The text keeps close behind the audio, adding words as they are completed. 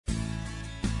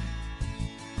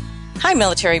Hi,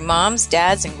 military moms,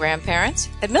 dads, and grandparents.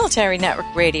 At Military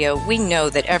Network Radio, we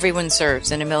know that everyone serves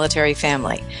in a military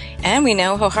family, and we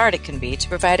know how hard it can be to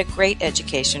provide a great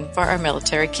education for our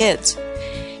military kids.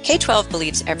 K-12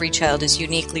 believes every child is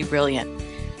uniquely brilliant.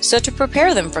 So to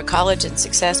prepare them for college and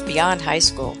success beyond high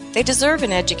school, they deserve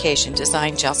an education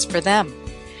designed just for them.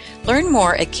 Learn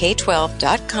more at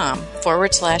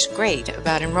k12.com/grade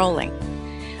about enrolling.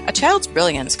 A child's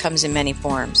brilliance comes in many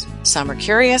forms. Some are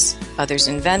curious, others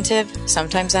inventive,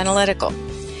 sometimes analytical.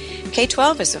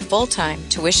 K-12 is a full-time,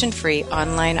 tuition-free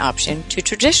online option to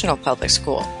traditional public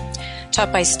school.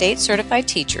 Taught by state-certified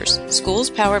teachers, schools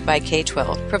powered by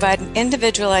K-12 provide an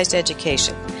individualized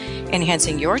education,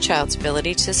 enhancing your child's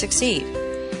ability to succeed.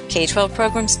 K-12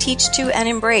 programs teach to and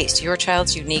embrace your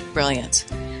child's unique brilliance.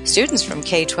 Students from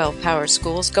K-12 powered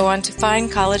schools go on to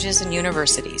find colleges and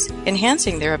universities,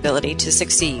 enhancing their ability to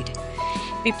succeed.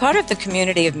 Be part of the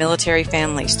community of military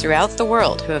families throughout the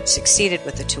world who have succeeded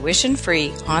with a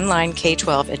tuition-free online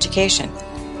K-12 education.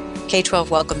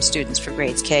 K-12 welcomes students for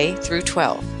grades K through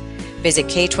 12. Visit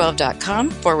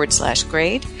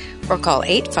k12.com/grade or call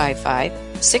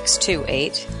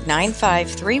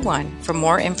 855-628-9531 for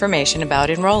more information about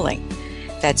enrolling.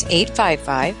 That's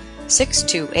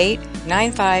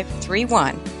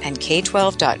 855-628-9531 and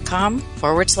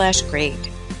k12.com/grade.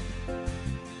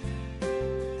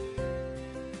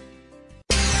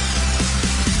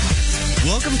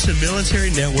 Welcome to Military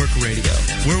Network Radio,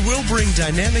 where we'll bring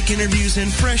dynamic interviews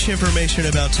and fresh information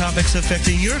about topics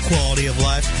affecting your quality of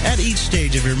life at each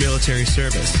stage of your military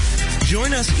service.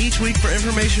 Join us each week for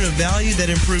information of value that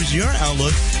improves your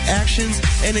outlook, actions,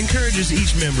 and encourages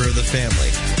each member of the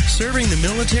family. Serving the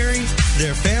military,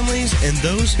 their families, and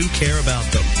those who care about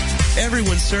them.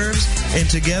 Everyone serves, and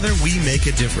together we make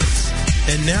a difference.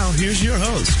 And now, here's your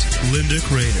host, Linda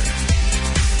Crater.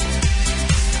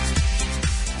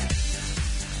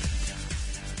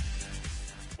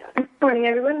 Good morning,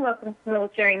 everyone. Welcome to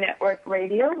Military Network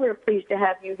Radio. We're pleased to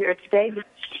have you here today.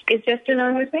 Is Justin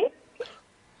on with me?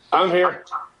 I'm here.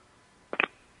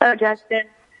 Hello, Justin.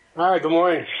 Hi, good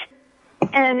morning.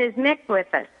 And is Mick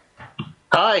with us?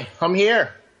 Hi, I'm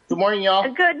here. Good morning, y'all.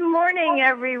 Good morning,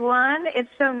 everyone. It's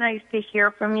so nice to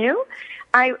hear from you.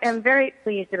 I am very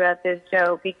pleased about this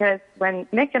show because when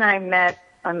Mick and I met,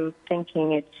 I'm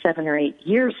thinking it's 7 or 8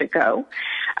 years ago,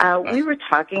 we were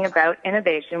talking about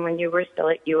innovation when you were still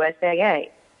at USAA.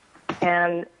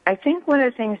 And I think one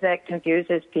of the things that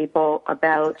confuses people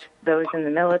about those in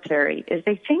the military is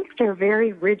they think they're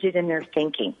very rigid in their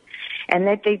thinking and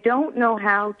that they don't know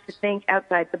how to think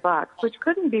outside the box, which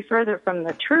couldn't be further from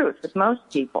the truth with most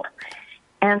people.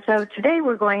 And so today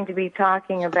we're going to be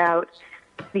talking about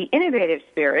the innovative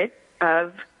spirit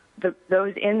of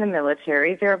those in the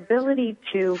military, their ability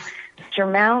to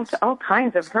surmount all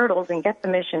kinds of hurdles and get the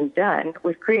mission done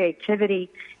with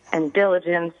creativity and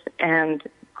diligence and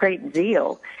great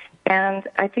zeal. And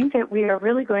I think that we are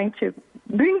really going to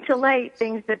bring to light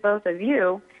things that both of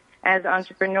you, as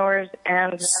entrepreneurs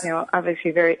and, obviously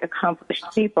very accomplished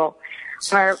people,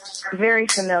 are very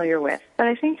familiar with. But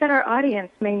I think that our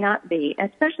audience may not be,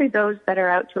 especially those that are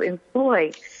out to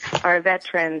employ our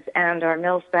veterans and our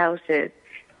mil spouses.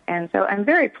 And so I'm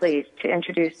very pleased to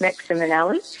introduce Mick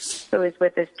Simonelli, who is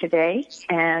with us today.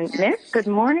 And Mick, good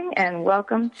morning and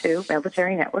welcome to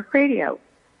Military Network Radio.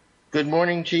 Good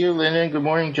morning to you, Linda. Good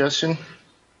morning, Justin.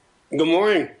 Good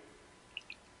morning.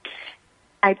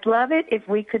 I'd love it if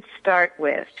we could start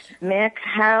with, Mick,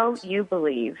 how you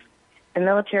believe the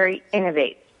military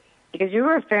innovates. Because you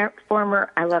were a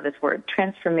former, I love this word,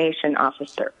 transformation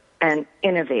officer and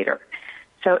innovator.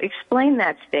 So explain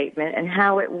that statement and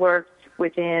how it works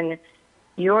within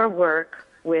your work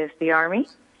with the Army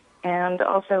and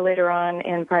also later on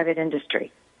in private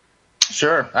industry.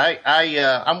 Sure.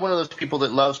 I'm one of those people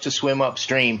that loves to swim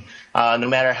upstream, no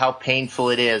matter how painful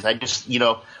it is. I just,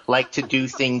 like to do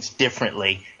things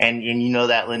differently. And you know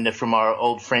that, Linda, from our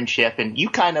old friendship. And you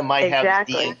kind of might have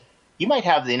the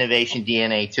innovation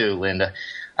DNA too, Linda.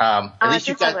 At least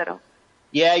you got a little.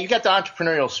 Yeah, you got the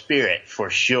entrepreneurial spirit for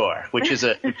sure, which is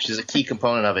a key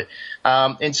component of it.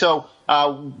 And so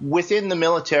within the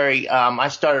military, I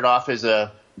started off as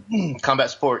a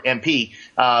combat support MP,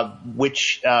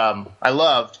 which I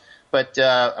loved. But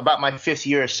about my 5th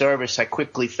year of service, I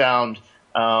quickly found,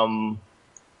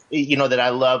 that I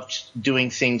loved doing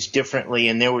things differently,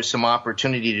 and there was some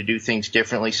opportunity to do things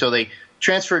differently. So they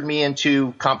transferred me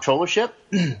into comptrollership,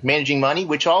 managing money,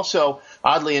 which also,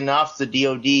 oddly enough, the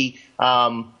DoD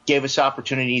gave us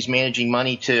opportunities managing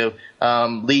money to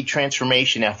lead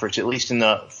transformation efforts, at least in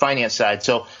the finance side.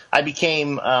 So I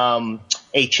became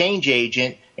a change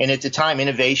agent And at the time,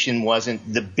 innovation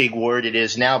wasn't the big word it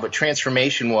is now, but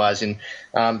transformation was. And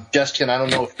Justin, I don't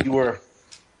know if you were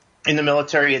in the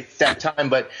military at that time,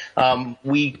 but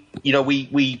we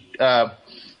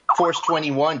Force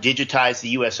 21 digitized the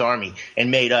U.S. Army and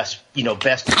made us,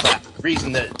 best in class. The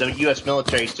reason that the U.S.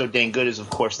 military is so dang good is, of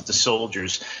course, the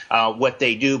soldiers, what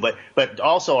they do, but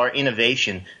also our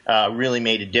innovation really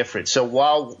made a difference. So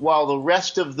while the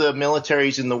rest of the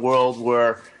militaries in the world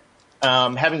were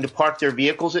having to park their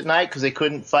vehicles at night because they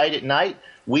couldn't fight at night,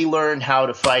 we learned how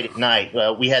to fight at night.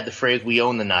 We had the phrase, we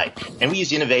own the night. And we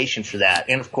used innovation for that.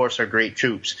 And, of course, our great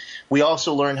troops. We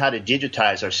also learned how to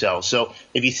digitize ourselves. So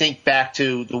if you think back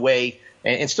to the way,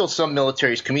 and still some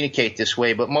militaries communicate this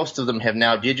way, but most of them have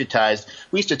now digitized,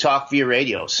 we used to talk via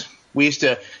radios. We used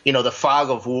to, the fog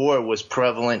of war was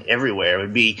prevalent everywhere.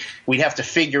 We'd have to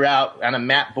figure out on a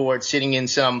map board sitting in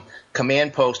some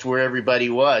command post where everybody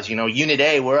was, Unit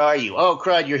A, where are you? Oh,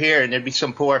 crud, you're here. And there'd be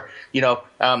some poor,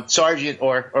 sergeant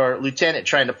or lieutenant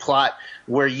trying to plot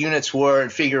where units were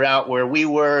and figure out where we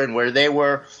were and where they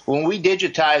were. When we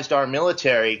digitized our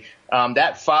military,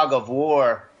 that fog of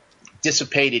war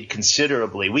dissipated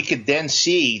considerably. We could then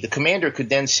see, the commander could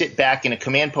then sit back in a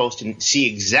command post and see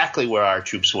exactly where our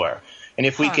troops were. And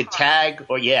if we could tag, it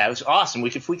was awesome.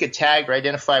 If we could tag or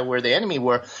identify where the enemy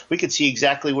were, we could see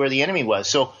exactly where the enemy was.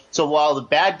 So while the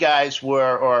bad guys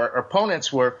were, or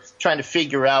opponents were trying to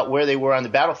figure out where they were on the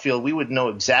battlefield, we would know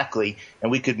exactly,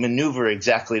 and we could maneuver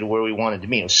exactly to where we wanted to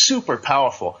be. It was super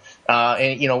powerful.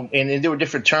 And there were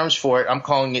different terms for it. I'm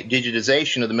calling it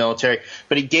digitization of the military,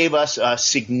 but it gave us a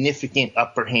significant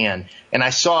upper hand. And I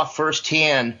saw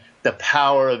firsthand the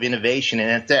power of innovation.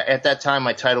 And at that time,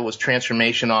 my title was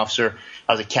Transformation Officer.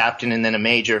 I was a captain and then a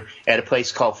major at a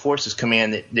place called Forces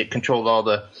Command that controlled all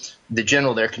the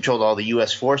general there controlled all the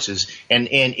U.S. forces. And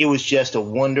it was just a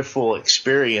wonderful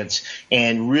experience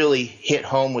and really hit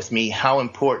home with me how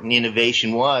important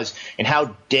innovation was and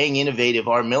how dang innovative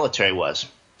our military was.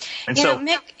 And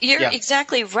Mick, you're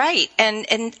exactly right.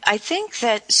 And I think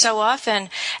that so often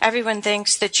everyone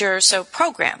thinks that you're so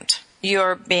programmed.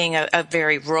 You're being a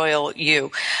very royal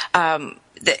you,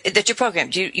 that you're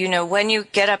programmed. You know when you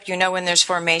get up, you know when there's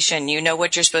formation, you know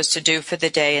what you're supposed to do for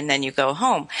the day, and then you go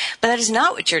home. But that is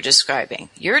not what you're describing.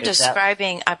 You're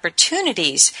describing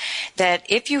opportunities that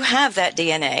if you have that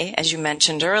DNA, as you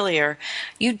mentioned earlier,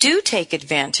 you do take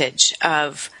advantage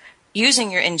of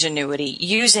using your ingenuity,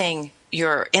 using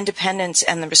your independence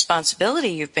and the responsibility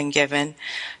you've been given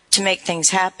to make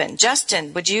things happen.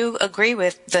 Justin, would you agree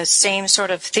with the same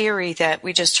sort of theory that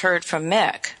we just heard from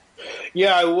Mick?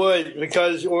 Yeah, I would,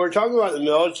 because when we're talking about the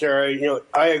military,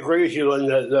 I agree with you,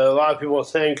 Linda, that a lot of people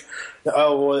think,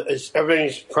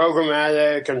 everything's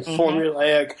programmatic and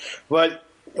formulaic, but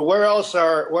where else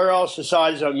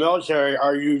besides the military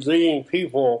are you leading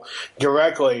people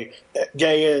directly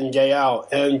day in, day out?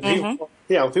 And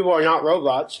people are not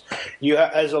robots.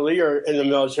 As a leader in the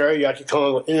military, you have to come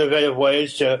up with innovative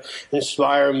ways to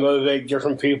inspire and motivate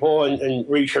different people and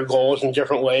reach your goals in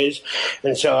different ways.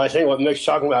 And so I think what Mick's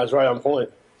talking about is right on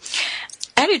point.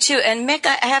 I do too. And Mick,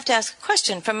 I have to ask a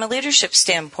question from a leadership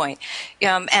standpoint.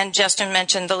 And Justin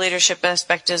mentioned the leadership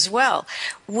aspect as well.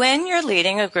 When you're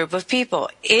leading a group of people,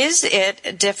 is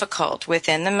it difficult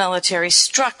within the military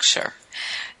structure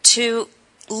to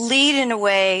lead in a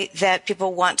way that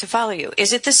people want to follow you?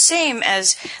 Is it the same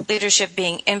as leadership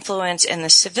being influenced in the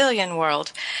civilian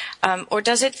world? Or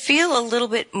does it feel a little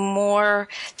bit more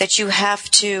that you have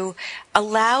to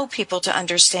allow people to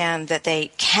understand that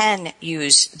they can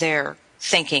use their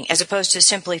thinking as opposed to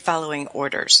simply following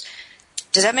orders?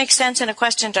 Does that make sense in a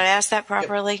question? Did I ask that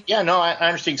properly? Yeah, no, I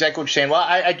understand exactly what you're saying. Well,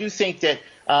 I do think that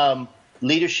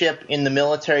leadership in the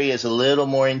military is a little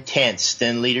more intense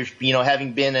than leaders.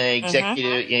 Having been an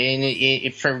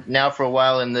executive for a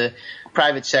while in the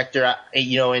private sector,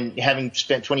 and having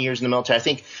spent 20 years in the military, I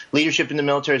think leadership in the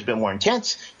military has been more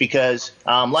intense because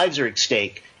lives are at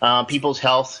stake. People's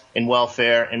health and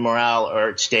welfare and morale are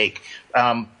at stake.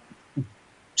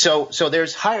 So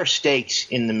there's higher stakes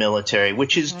in the military,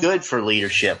 which is good for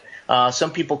leadership.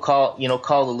 Some people call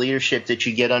the leadership that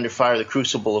you get under fire the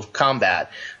crucible of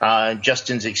combat.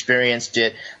 Justin's experienced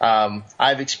it.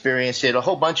 I've experienced it. A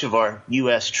whole bunch of our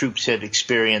U.S. troops have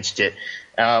experienced it.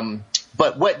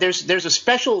 But there's a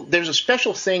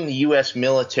special thing the U.S.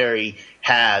 military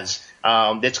has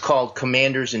that's called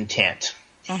commander's intent,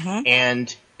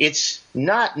 and it's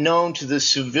not known to the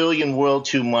civilian world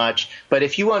too much, but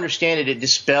if you understand it, it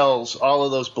dispels all of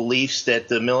those beliefs that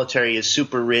the military is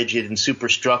super rigid and super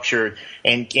structured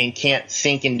and can't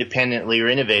think independently or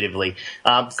innovatively.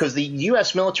 Because the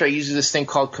U.S. military uses this thing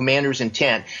called commander's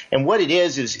intent, and what it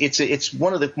is it's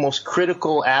one of the most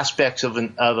critical aspects of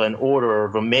an order or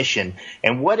of a mission.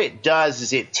 And what it does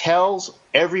is it tells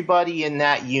everybody in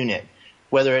that unit,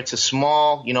 whether it's a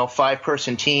small,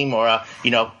 5-person team or a,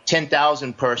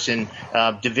 10,000-person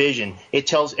division, it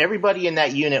tells everybody in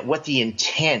that unit what the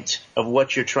intent of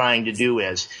what you're trying to do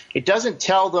is. It doesn't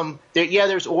tell them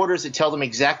there's orders that tell them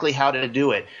exactly how to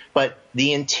do it, but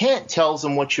the intent tells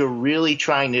them what you're really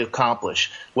trying to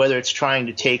accomplish, whether it's trying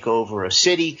to take over a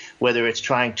city, whether it's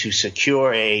trying to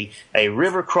secure a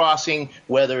river crossing,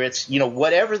 whether it's,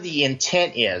 whatever the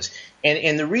intent is.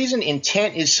 And the reason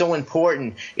intent is so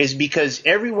important is because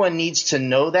everyone needs to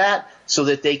know that so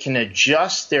that they can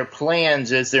adjust their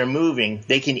plans as they're moving.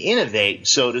 They can innovate,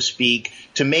 so to speak,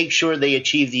 to make sure they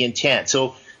achieve the intent.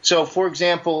 So for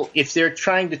example, if they're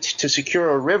trying to secure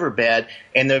a riverbed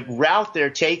and the route they're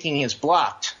taking is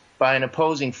blocked by an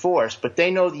opposing force, but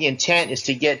they know the intent is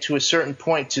to get to a certain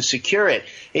point to secure it,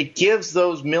 it gives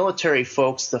those military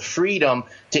folks the freedom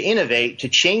to innovate, to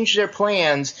change their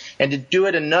plans, and to do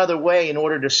it another way in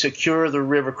order to secure the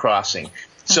river crossing.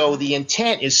 So the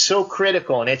intent is so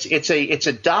critical, and it's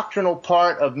a doctrinal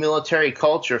part of military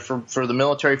culture for the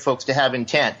military folks to have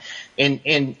intent. And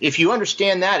if you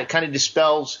understand that, it kind of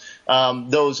dispels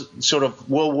those sort of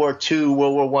World War II,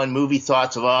 World War I movie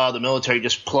thoughts of, the military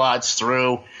just plods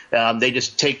through. They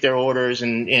just take their orders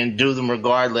and do them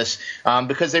regardless,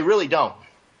 because they really don't.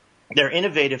 They're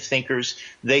innovative thinkers.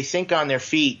 They think on their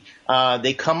feet.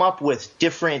 They come up with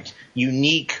different,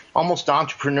 unique, almost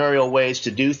entrepreneurial ways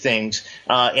to do things,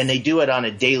 and they do it on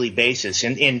a daily basis.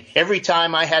 And every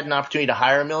time I had an opportunity to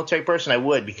hire a military person, I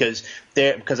would, because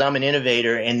I'm an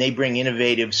innovator, and they bring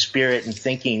innovative spirit and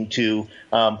thinking to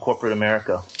corporate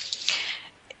America.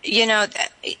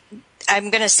 I'm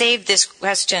going to save this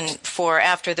question for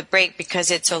after the break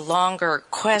because it's a longer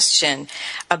question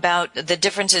about the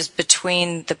differences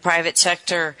between the private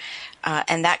sector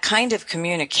and that kind of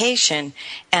communication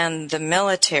and the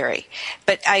military.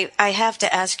 But I have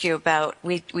to ask you about,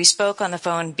 we spoke on the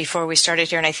phone before we started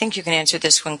here, and I think you can answer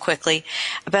this one quickly,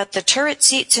 about the turret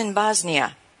seats in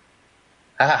Bosnia.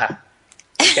 Okay.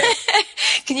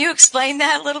 Can you explain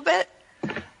that a little bit?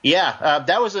 Yeah,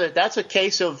 that's a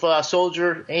case of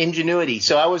soldier ingenuity.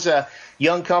 So I was a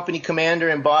young company commander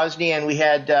in Bosnia, and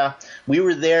we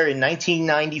were there in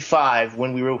 1995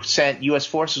 when we were sent. U.S.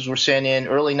 forces were sent in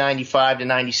early 95 to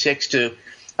 96 to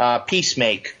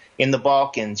peacemake in the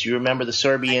Balkans. You remember the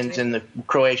Serbians and the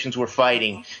Croatians were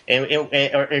fighting,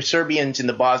 or Serbians and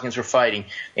the Bosnians were fighting,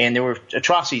 and there were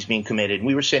atrocities being committed. And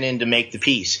we were sent in to make the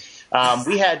peace.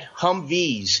 We had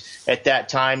Humvees at that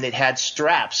time that had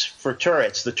straps for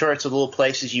turrets. The turrets are the little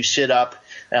places you sit up,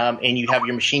 and you have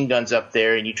your machine guns up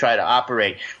there and you try to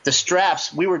operate. The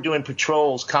straps, we were doing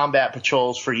patrols, combat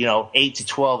patrols for, 8 to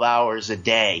 12 hours a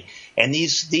day. And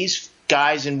these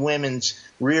guys and women's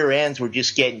rear ends were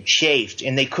just getting chafed,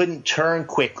 and they couldn't turn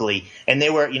quickly. And they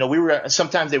were,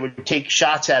 sometimes they would take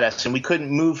shots at us, and we couldn't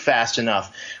move fast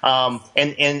enough. And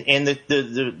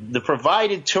the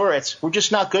provided turrets were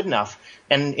just not good enough.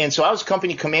 And so I was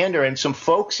company commander, and some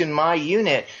folks in my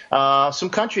unit, some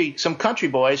country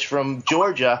boys from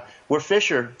Georgia were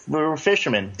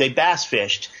fishermen. They bass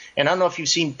fished. And I don't know if you've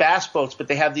seen bass boats, but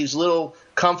they have these little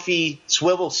comfy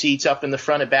swivel seats up in the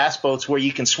front of bass boats where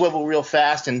you can swivel real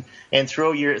fast and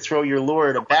throw your lure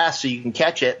at a bass so you can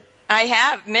catch it. I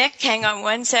have. Mick, hang on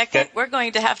one second. Okay. We're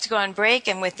going to have to go on break,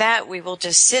 and with that, we will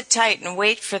just sit tight and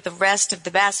wait for the rest of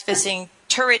the bass fishing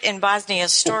turret in Bosnia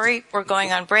story. We're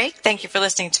going on break. Thank you for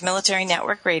listening to Military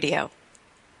Network Radio.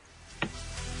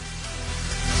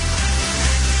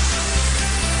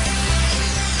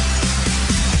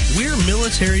 We're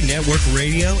Military Network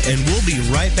Radio, and we'll be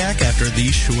right back after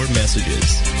these short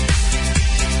messages.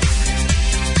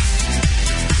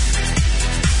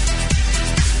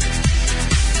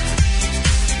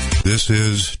 This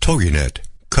is TogiNet,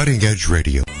 Cutting Edge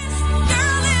Radio.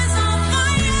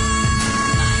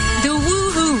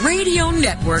 Radio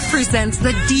Network presents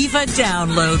the Diva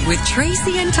Download with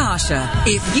Tracy and Tasha.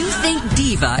 If you think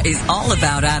Diva is all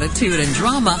about attitude and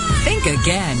drama, think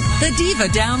again. The Diva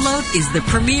Download is the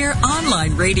premier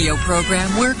online radio program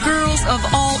where girls of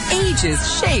all ages,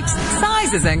 shapes,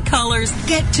 sizes, and colors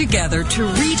get together to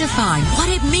redefine what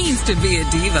it means to be a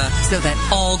diva so that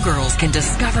all girls can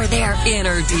discover their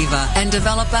inner diva and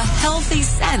develop a healthy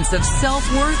sense of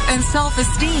self-worth and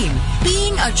self-esteem.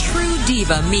 Being a true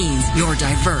diva means you're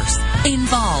diverse, diverse,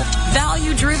 involved,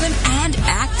 value-driven, and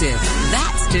active.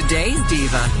 That's today's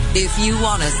diva. If you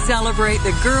want to celebrate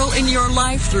the girl in your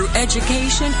life through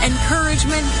education,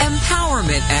 encouragement,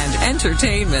 empowerment, and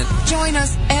entertainment, join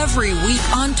us every week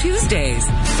on Tuesdays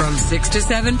from 6 to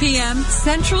 7 p.m.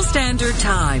 Central Standard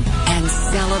Time and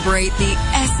celebrate the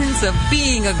essence of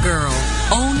being a girl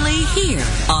only here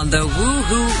on the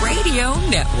Woohoo Radio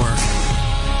Network.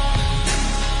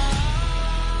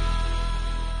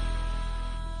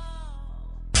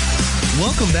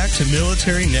 Welcome back to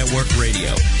Military Network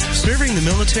Radio, serving the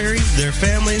military, their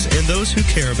families, and those who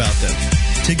care about them.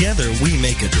 Together, we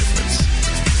make a difference.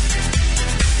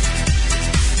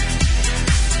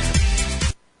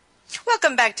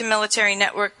 Welcome back to Military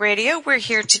Network Radio. We're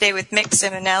here today with Mick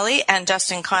Simonelli and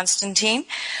Justin Constantine.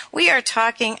 We are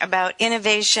talking about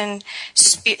innovative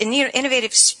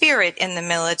spirit in the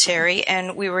military,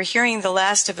 and we were hearing the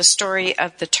last of a story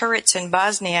of the turrets in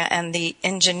Bosnia and the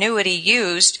ingenuity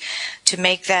used to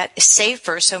make that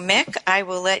safer. So, Mick, I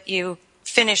will let you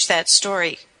finish that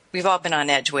story. We've all been on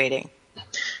edge waiting.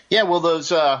 Yeah, well,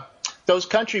 those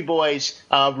country boys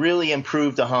really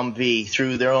improved the Humvee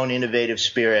through their own innovative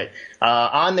spirit.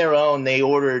 On their own, they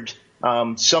ordered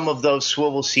some of those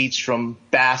swivel seats from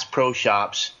Bass Pro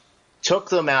Shops, took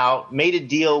them out, made a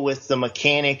deal with the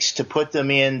mechanics to put them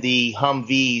in the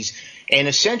Humvees, and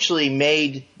essentially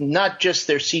made not just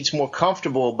their seats more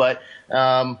comfortable, but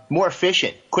more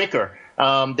efficient, quicker.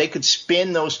 They could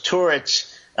spin those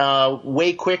turrets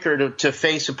way quicker to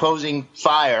face opposing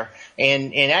fire,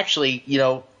 and actually,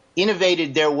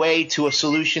 innovated their way to a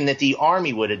solution that the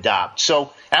Army would adopt.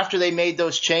 So after they made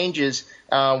those changes,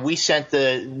 we sent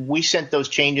those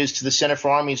changes to the Center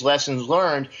for Army's Lessons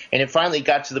Learned, and it finally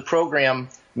got to the program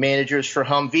managers for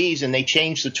Humvees, and they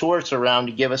changed the turrets around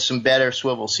to give us some better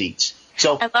swivel seats.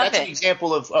 So that's an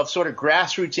example of sort of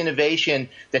grassroots innovation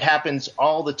that happens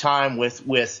all the time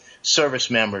with service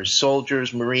members,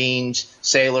 soldiers, Marines,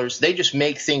 sailors. They just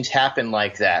make things happen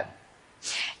like that.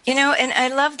 And I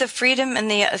love the freedom and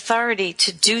the authority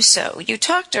to do so. You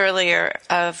talked earlier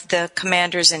of the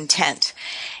commander's intent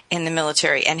in the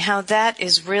military and how that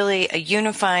is really a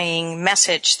unifying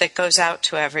message that goes out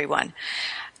to everyone.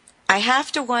 I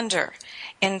have to wonder,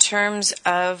 in terms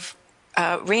of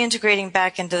reintegrating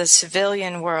back into the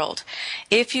civilian world,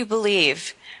 if you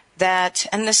believe that,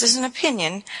 and this is an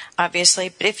opinion, obviously,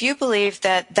 but if you believe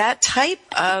that that type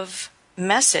of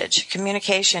message,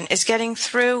 communication, is getting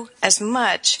through as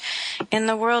much in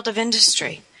the world of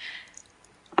industry.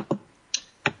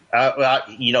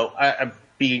 I'd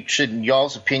be interested in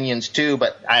y'all's opinions too,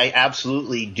 but I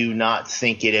absolutely do not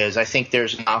think it is. I think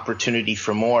there's an opportunity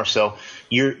for more. So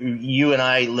you and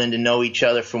I, Linda, know each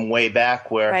other from way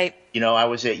back where, right. I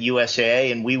was at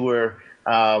USAA and we were,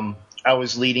 I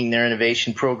was leading their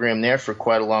innovation program there for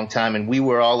quite a long time, and we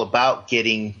were all about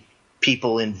getting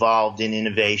people involved in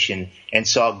innovation and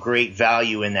saw great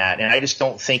value in that. And I just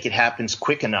don't think it happens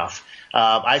quick enough.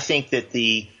 I think that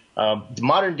the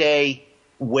modern day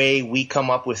way we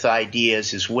come up with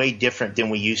ideas is way different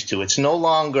than we used to. It's no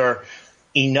longer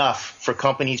enough for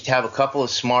companies to have a couple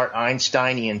of smart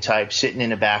Einsteinian types sitting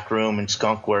in a back room in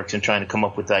Skunk Works and trying to come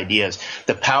up with ideas.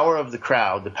 The power of the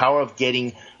crowd, the power of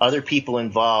getting other people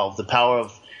involved, the power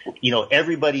of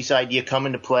everybody's idea come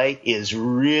into play is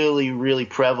really, really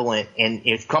prevalent. And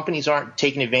if companies aren't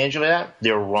taking advantage of that,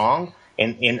 they're wrong.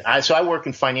 So I work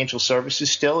in financial services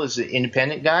still as an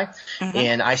independent guy, mm-hmm.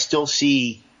 and I still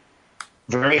see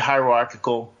very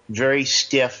hierarchical, very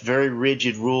stiff, very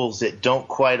rigid rules that don't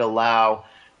quite allow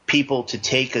people to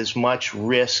take as much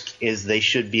risk as they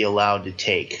should be allowed to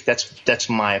take. That's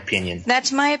my opinion.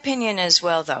 That's my opinion as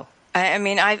well, though.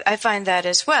 I find that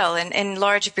as well. In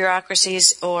large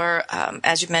bureaucracies or,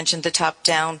 as you mentioned, the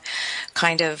top-down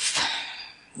kind of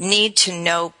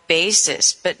need-to-know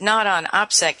basis, but not on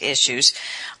OPSEC issues,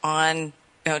 on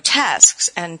tasks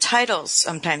and titles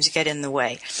sometimes get in the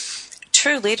way.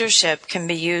 True leadership can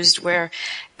be used where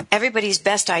everybody's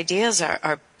best ideas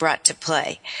are brought to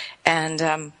play.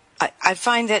 And I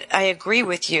find that I agree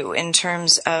with you in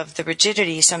terms of the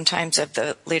rigidity sometimes of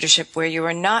the leadership where you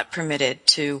are not permitted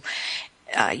to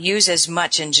use as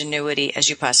much ingenuity as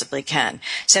you possibly can,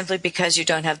 simply because you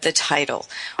don't have the title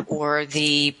or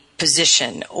the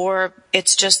position, or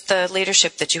it's just the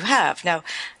leadership that you have. Now,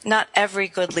 not every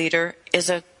good leader is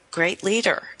a great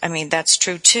leader. That's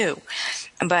true too.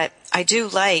 But I do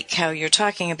like how you're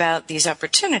talking about these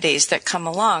opportunities that come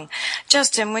along.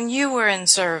 Justin, when you were in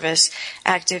service,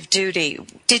 active duty,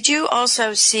 did you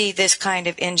also see this kind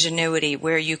of ingenuity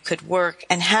where you could work,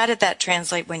 and how did that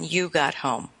translate when you got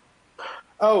home?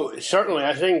 Oh, certainly.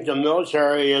 I think the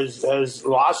military has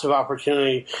lots of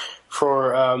opportunity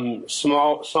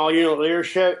small unit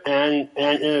leadership and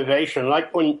innovation.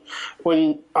 Like when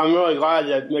I'm really glad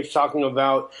that Mick's talking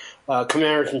about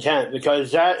commander's intent,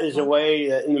 because that is a way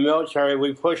that in the military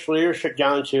we push leadership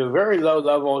down to very low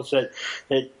levels that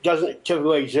doesn't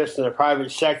typically exist in the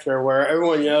private sector, where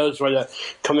everyone knows where the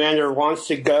commander wants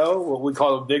to go, what we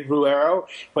call a big blue arrow,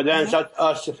 but then it's up to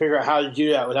us to figure out how to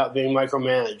do that without being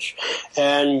micromanaged.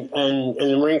 And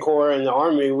in the Marine Corps and the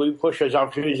Army, we push those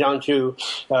opportunities down to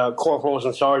corporals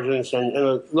and sergeants and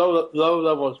a low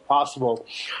level as possible.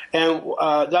 And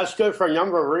that's good for a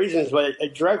number of reasons, but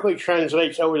it directly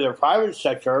translates over to the private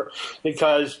sector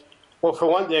because, well, for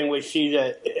one thing, we see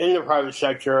that in the private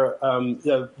sector,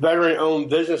 the veteran-owned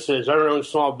businesses, veteran-owned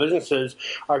small businesses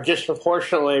are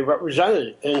disproportionately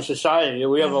represented in society.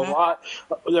 We have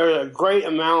there's a great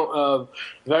amount of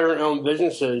veteran-owned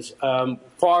businesses,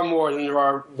 far more than there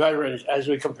are veterans as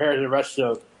we compare to the rest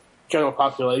of the general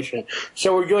population.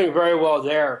 So we're doing very well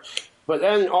there. But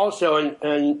then also,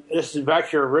 and this is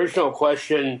back to your original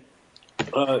question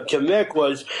to Mick,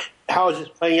 was how is this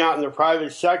playing out in the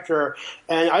private sector?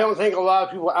 And I don't think a lot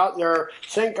of people out there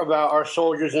think about our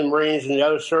soldiers and Marines and the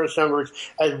other service members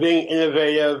as being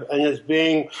innovative and as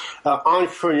being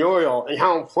entrepreneurial and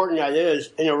how important that is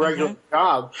in a regular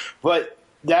job. But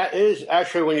that is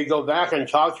actually, when you go back and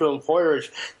talk to employers,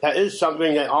 that is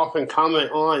something they often comment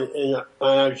on,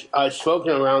 and I've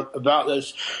spoken around about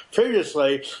this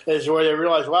previously, is where they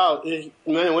realize, wow, these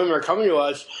men and women are coming to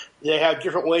us. They have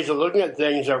different ways of looking at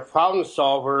things. They're problem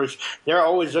solvers. They're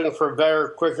always looking for better,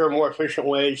 quicker, more efficient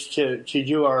ways to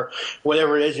do our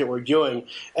whatever it is that we're doing.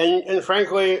 And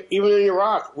frankly, even in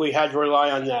Iraq, we had to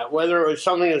rely on that. Whether it was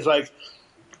something that's like,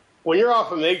 when you're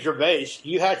off a major base,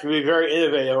 you have to be very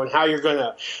innovative on how you're going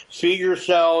to feed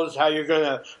yourselves, how you're going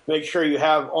to make sure you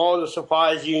have all the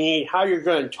supplies you need, how you're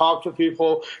going to talk to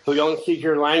people who don't speak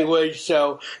your language.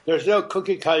 So there's no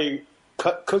cookie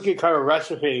cutter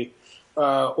recipe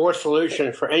or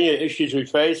solution for any of the issues we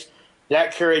face.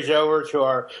 That carries over to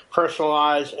our personal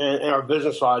lives and our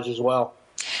business lives as well.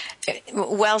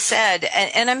 Well said.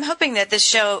 And I'm hoping that this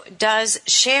show does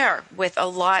share with a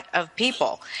lot of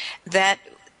people that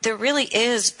there really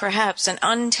is perhaps an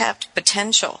untapped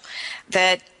potential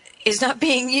that is not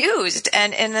being used.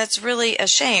 And that's really a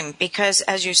shame because,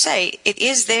 as you say, it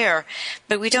is there,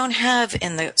 but we don't have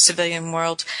in the civilian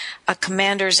world a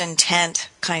commander's intent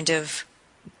kind of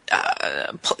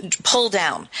pull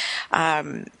down.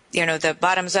 The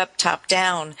bottoms up, top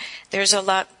down. There's a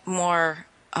lot more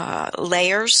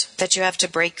layers that you have to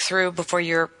break through before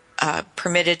you're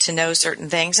permitted to know certain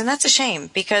things. And that's a shame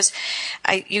because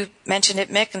you mentioned it,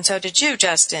 Mick, and so did you,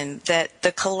 Justin, that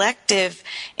the collective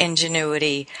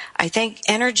ingenuity, I think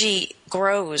energy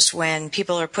grows when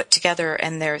people are put together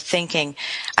and they're thinking.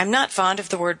 I'm not fond of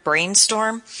the word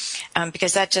brainstorm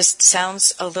because that just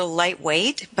sounds a little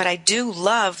lightweight, but I do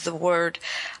love the word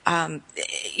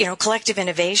collective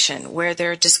innovation, where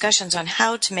there are discussions on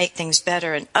how to make things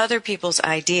better and other people's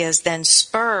ideas then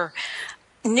spur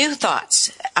new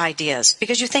thoughts, ideas,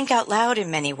 because you think out loud in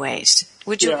many ways.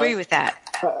 Would you agree with that?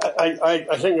 I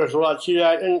think there's a lot to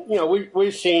that. And,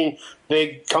 we've seen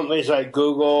big companies like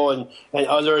Google and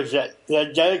others that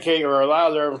dedicate or allow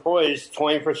their employees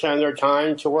 20% of their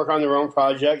time to work on their own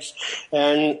projects.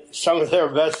 And some of their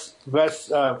best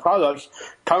products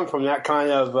come from that kind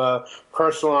of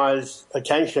personalized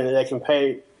attention that they can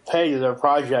pay to their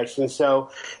projects. And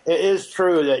so it is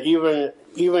true that even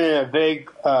in a big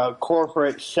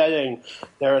corporate setting,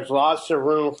 there is lots of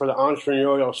room for the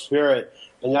entrepreneurial spirit,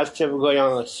 and that's typically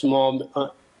on a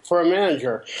small, for a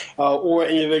manager or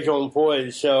individual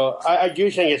employees. So I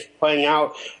do think it's playing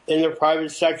out in the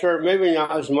private sector, maybe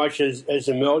not as much as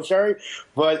the military,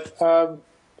 but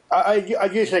I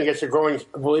do think it's a growing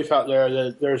belief out there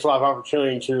that there's a lot of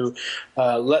opportunity to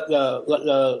let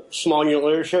the small unit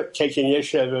leadership take the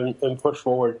initiative and push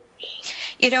forward.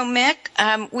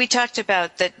 Mick, we talked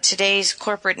about that today's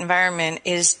corporate environment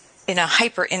is in a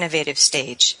hyper-innovative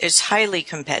stage. It's highly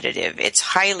competitive. It's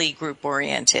highly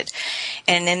group-oriented.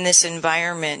 And in this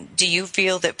environment, do you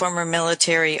feel that former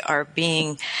military are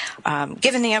being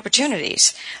given the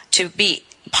opportunities to be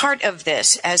part of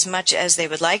this as much as they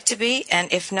would like to be?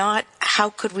 And if not, how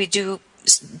could we do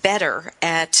better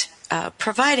at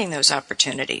providing those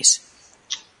opportunities?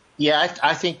 Yeah,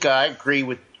 I think I agree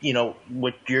with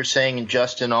what you're saying, and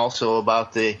Justin also,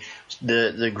 about the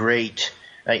great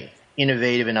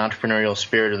innovative and entrepreneurial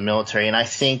spirit of the military. And I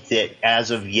think that as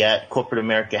of yet, corporate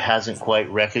America hasn't quite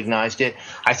recognized it.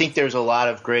 I think there's a lot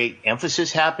of great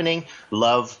emphasis happening.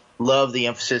 Love the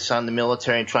emphasis on the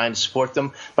military and trying to support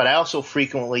them. But I also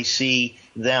frequently see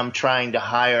them trying to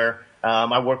hire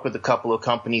I work with a couple of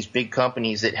companies, big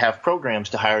companies that have programs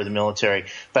to hire the military,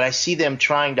 but I see them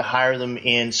trying to hire them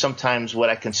in sometimes what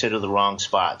I consider the wrong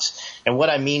spots. And what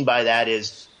I mean by that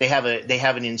is they have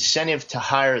an incentive to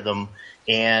hire them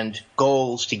and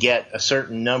goals to get a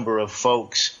certain number of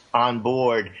folks on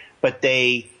board, but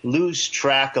they lose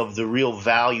track of the real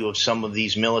value of some of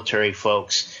these military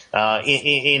folks.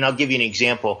 And I'll give you an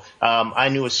example. I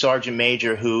knew a sergeant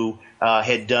major who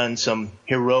had done some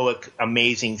heroic,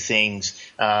 amazing things.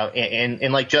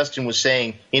 And like Justin was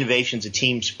saying, innovation's a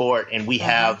team sport, and we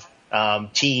have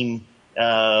team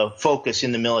focus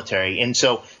in the military. And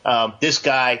so this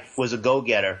guy was a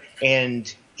go-getter,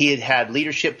 and he had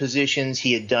leadership positions.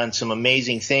 He had done some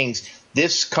amazing things.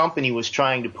 This company was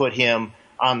trying to put him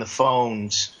on the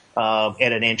phones at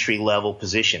an entry-level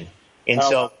position. And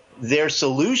so their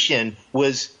solution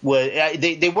was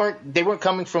they weren't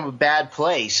coming from a bad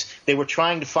place. They were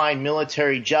trying to find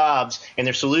military jobs, and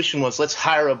their solution was, let's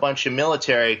hire a bunch of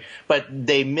military. But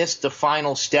they missed the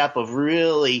final step of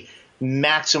really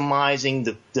maximizing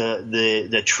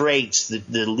the traits,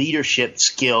 the leadership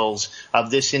skills of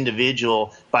this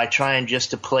individual by trying just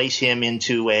to place him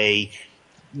into a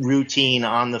routine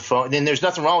on the phone. And there's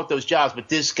nothing wrong with those jobs, but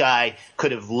this guy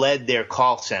could have led their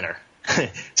call center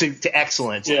to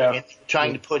excellence. And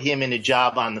trying to put him in a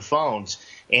job on the phones,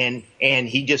 and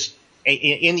he just,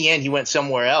 in the end, he went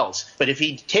somewhere else. But if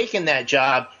he'd taken that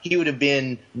job, he would have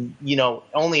been,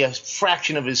 only a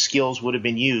fraction of his skills would have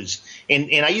been used.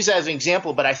 And I use that as an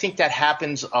example, but I think that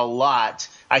happens a lot.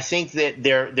 I think that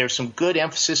there's some good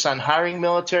emphasis on hiring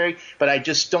military, but I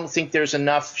just don't think there's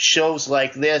enough shows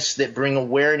like this that bring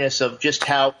awareness of just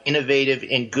how innovative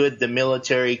and good the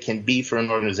military can be for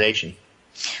an organization.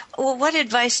 Well, what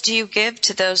advice do you give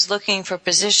to those looking for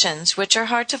positions, which are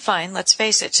hard to find, let's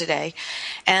face it, today?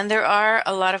 And there are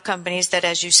a lot of companies that,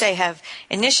 as you say, have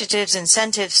initiatives,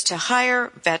 incentives to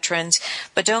hire veterans,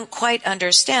 but don't quite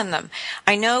understand them.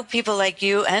 I know people like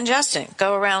you and Justin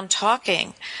go around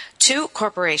talking to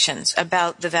corporations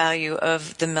about the value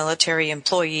of the military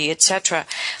employee, etc.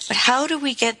 But how do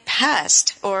we get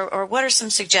past, or what are some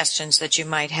suggestions that you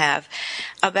might have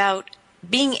about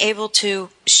being able to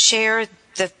share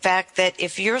the fact that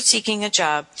if you're seeking a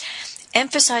job,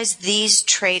 emphasize these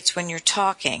traits when you're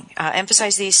talking,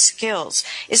 emphasize these skills?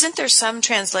 Isn't there some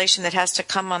translation that has to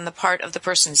come on the part of the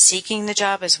person seeking the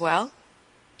job as well?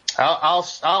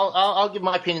 I'll give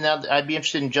my opinion. I'd be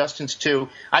interested in Justin's too.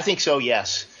 I think so,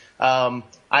 yes.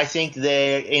 I think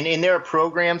and there are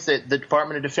programs that the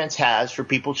Department of Defense has for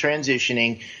people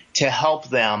transitioning to help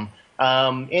them.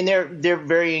 And they're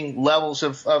varying levels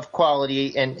of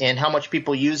quality and how much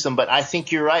people use them. But I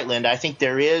think you're right, Linda. I think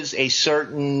there is a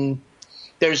certain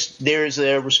there's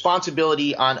a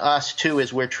responsibility on us too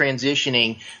as we're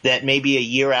transitioning that maybe a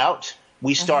year out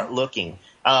we start looking.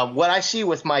 What I see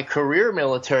with my career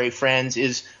military friends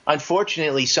is,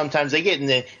 unfortunately, sometimes they get in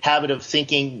the habit of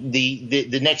thinking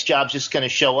the next job's just going to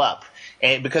show up.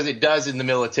 And because it does in the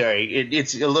military,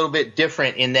 it's a little bit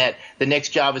different in that the next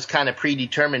job is kind of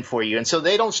predetermined for you. And so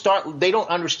they don't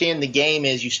understand the game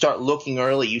as you start looking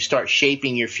early. You start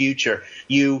shaping your future.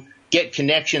 You get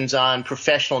connections on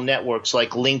professional networks like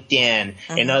LinkedIn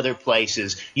and other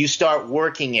places. You start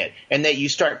working it, and that you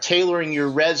start tailoring your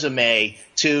resume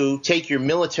to take your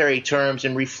military terms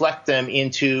and reflect them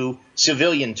into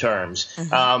civilian terms.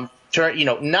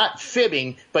 Not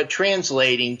fibbing, but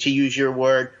translating, to use your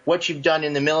word, what you've done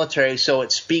in the military so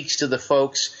it speaks to the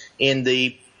folks in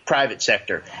the private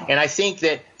sector. And I think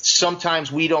that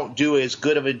sometimes we don't do as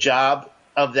good of a job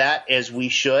of that as we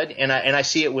should, and I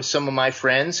see it with some of my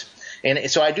friends.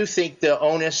 And so I do think the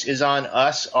onus is on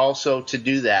us also to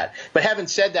do that. But having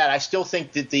said that, I still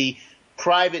think that the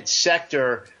private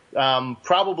sector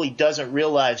probably doesn't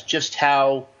realize just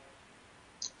how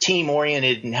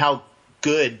team-oriented and how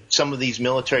good some of these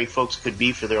military folks could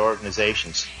be for their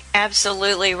organizations.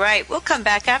 Absolutely right. We'll come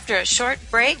back after a short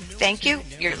break. Thank you.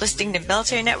 You're listening to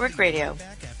Military Network Radio.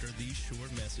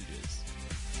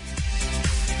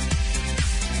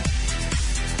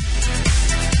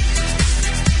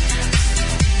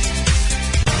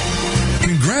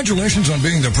 Congratulations on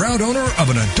being the proud owner of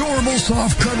an adorable,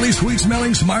 soft, cuddly,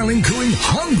 sweet-smelling, smiling, cooing,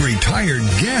 hungry, tired,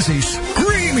 gassy,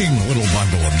 screaming little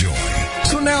bundle of joy.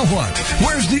 So now what?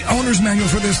 Where's the owner's manual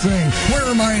for this thing? Where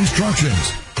are my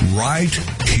instructions? Right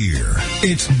here.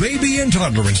 It's Baby and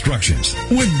Toddler Instructions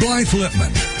with Blythe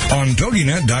Lipman on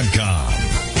TogiNet.com.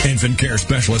 Infant care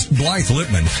specialist Blythe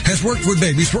Lipman has worked with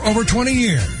babies for over 20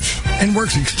 years. and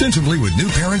works extensively with new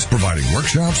parents, providing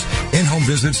workshops, in-home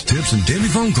visits, tips, and daily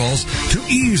phone calls to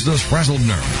ease those frazzled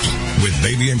nerves. With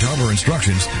baby and toddler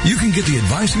instructions, you can get the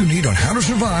advice you need on how to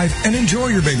survive and enjoy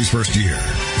your baby's first year.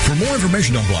 For more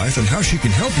information on Blythe and how she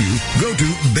can help you, go to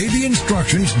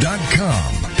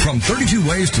babyinstructions.com. From 32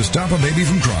 ways to stop a baby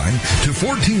from crying to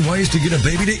 14 ways to get a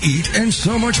baby to eat and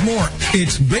so much more.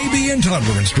 It's Baby and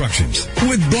Toddler Instructions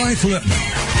with Blythe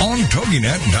Lipman on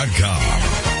TogiNet.com.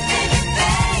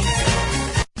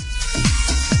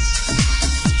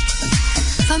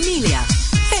 Familia,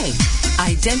 faith,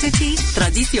 identity,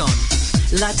 tradición.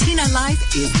 Latina life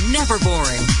is never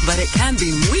boring, but it can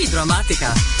be muy dramática.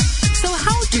 So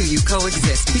how do you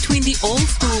coexist between the old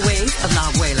school ways of La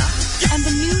Abuela and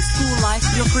the new school life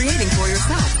you're creating for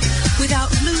yourself without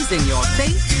losing your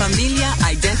faith, familia,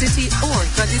 identity, or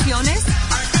tradiciones?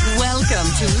 Welcome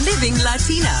to Living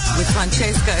Latina with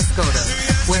Francesca Escoto,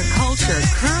 where culture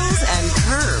curls and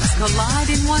curves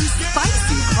collide in one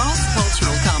spicy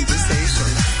cross-cultural conversation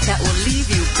that will leave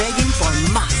you begging for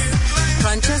más.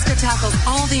 Francesca tackles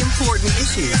all the important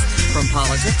issues, from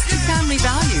politics to family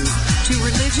values, to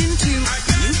religion to,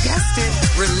 you guessed it,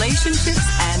 relationships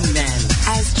and men.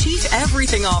 As Chief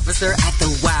Everything Officer at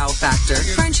the Wow Factor,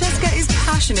 Francesca is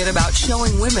passionate about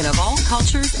showing women of all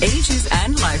cultures, ages,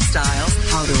 and lifestyles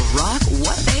how to rock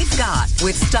what they've got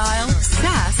with style,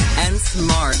 sass, and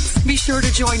smarts. Be sure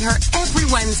to join her every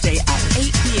Wednesday at 8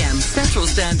 p.m. Central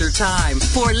Standard Time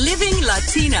for Living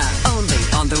Latina, only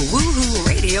on the Woohoo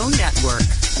Radio Network.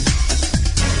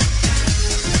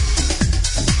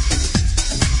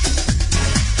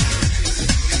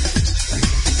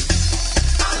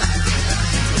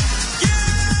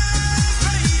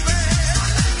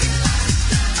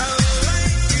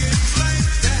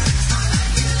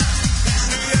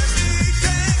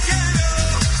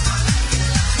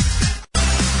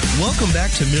 Welcome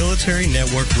back to Military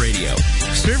Network Radio,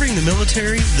 serving the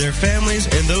military, their families,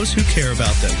 and those who care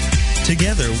about them.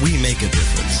 Together, we make a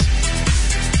difference.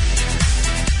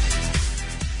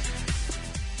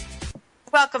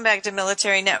 Welcome back to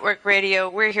Military Network Radio.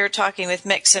 We're here talking with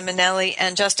Mick Simonelli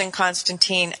and Justin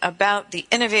Constantine about the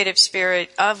innovative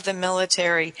spirit of the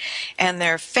military and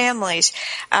their families.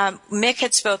 Mick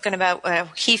had spoken about how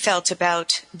he felt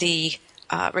about the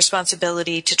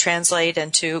responsibility to translate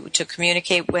and to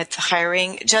communicate with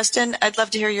hiring. Justin, I'd love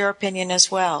to hear your opinion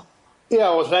as well.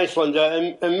 Yeah, well, thanks,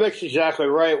 Linda. And Mick's exactly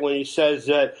right when he says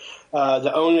that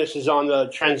the onus is on the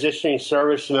transitioning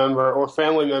service member or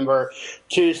family member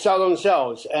to sell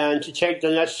themselves and to take the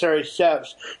necessary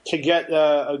steps to get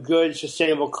a good,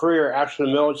 sustainable career after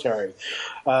the military.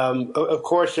 Of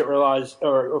course,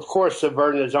 the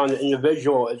burden is on the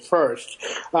individual at first.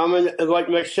 And like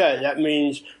Mick said, that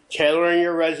means tailoring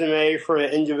your resume for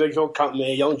an individual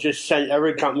company. Don't just send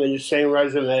every company the same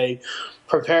resume.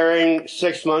 Preparing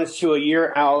 6 months to a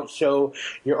year out, so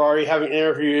you're already having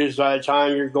interviews by the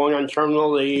time you're going on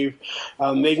terminal leave,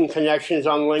 making connections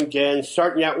on LinkedIn,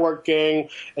 start networking.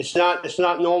 It's not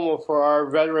normal for our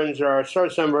veterans or our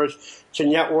service members to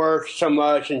network so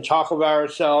much and talk about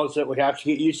ourselves that we have to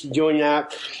get used to doing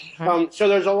that. So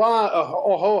there's a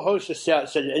whole host of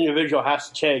steps that an individual has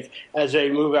to take as they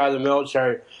move out of the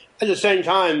military. At the same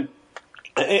time,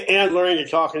 and learning to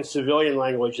talk in civilian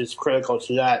language is critical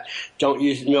to that. Don't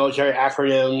use military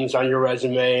acronyms on your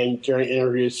resume and during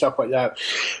interviews, stuff like that.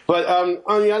 But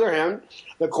on the other hand,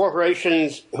 the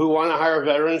corporations who want to hire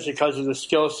veterans because of the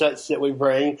skill sets that we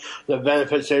bring, the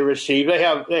benefits they receive, they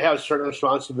have certain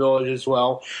responsibilities as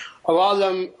well. A lot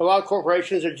of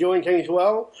corporations are doing things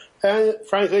well, and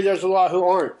frankly, there's a lot who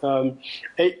aren't.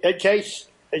 It takes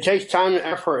time and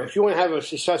effort. If you want to have a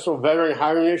successful veteran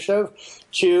hiring initiative,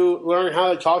 to learn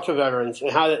how to talk to veterans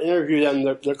and how to interview them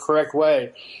the correct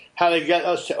way, how to get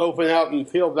us to open up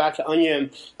and peel back the onion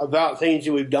about things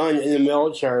that we've done in the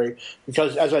military.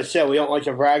 Because, as I said, we don't like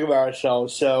to brag about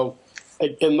ourselves, so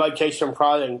it might take some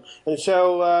prodding. And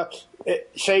so,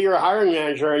 say you're a hiring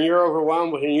manager and you're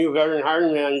overwhelmed with a new veteran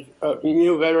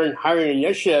hiring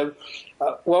initiative.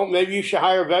 Well, maybe you should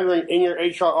hire a veteran in your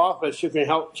HR office who can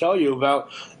help tell you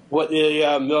about what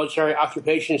the military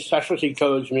occupation specialty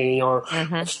codes mean, or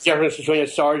what's the difference between a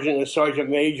sergeant and a sergeant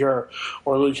major,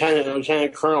 or lieutenant and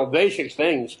lieutenant colonel, basic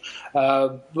things.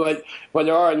 But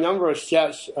there are a number of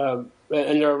steps, and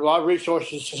there are a lot of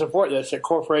resources to support this that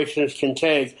corporations can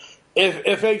take.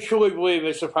 If they truly believe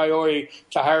it's a priority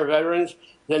to hire veterans,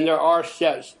 then there are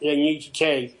steps they need to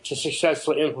take to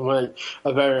successfully implement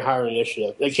a veteran hiring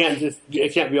initiative. It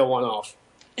can't be a one-off.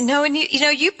 No, and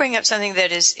you bring up something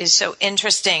that is so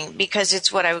interesting, because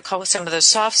it's what I would call some of those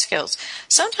soft skills.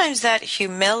 Sometimes that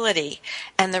humility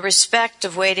and the respect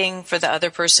of waiting for the other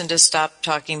person to stop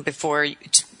talking before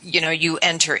you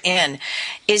enter in,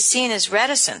 is seen as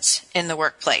reticence in the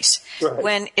workplace, right,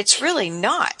 when it's really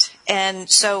not. And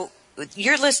so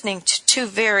you're listening to two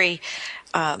very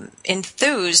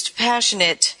enthused,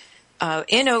 passionate,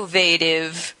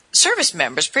 innovative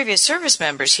previous service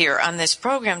members here on this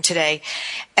program today.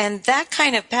 And that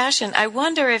kind of passion, I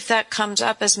wonder if that comes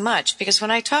up as much, because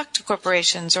when I talk to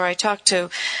corporations or I talk to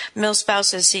mill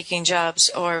spouses seeking jobs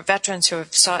or veterans who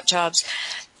have sought jobs,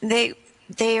 they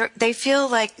feel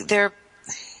like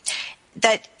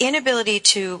that inability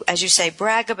to, as you say,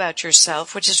 brag about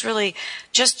yourself, which is really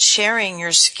just sharing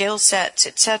your skill sets,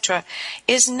 etc.,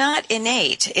 is not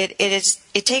innate.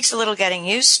 It takes a little getting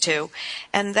used to,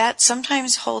 and that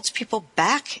sometimes holds people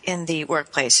back in the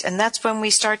workplace. And that's when we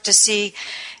start to see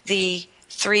the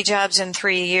 3 jobs in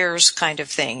 3 years kind of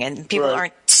thing, and people right,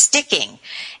 aren't sticking.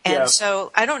 And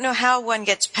so I don't know how one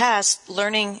gets past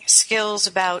learning skills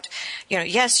about,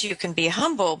 yes, you can be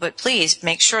humble, but please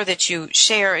make sure that you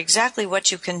share exactly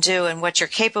what you can do and what you're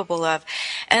capable of,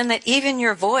 and that even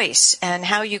your voice and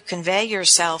how you convey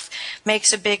yourself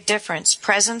makes a big difference.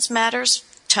 Presence matters,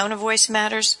 tone of voice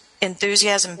matters,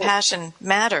 enthusiasm, passion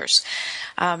matters.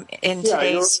 In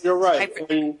today's you're right.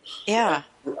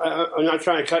 I'm not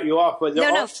trying to cut you off, but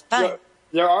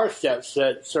there are steps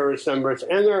that service members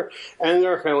and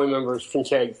their family members can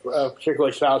take,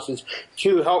 particularly spouses,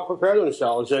 to help prepare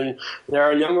themselves. And there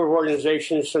are a number of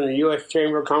organizations from the U.S.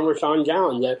 Chamber of Commerce on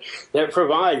down that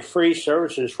provide free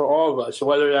services for all of us,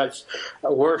 whether that's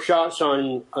workshops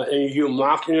on and you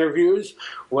mock interviews,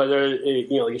 whether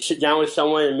you sit down with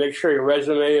someone and make sure your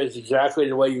resume is exactly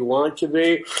the way you want it to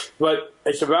be. But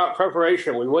it's about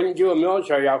preparation. We wouldn't do a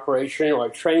military operation or a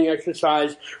training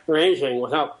exercise or anything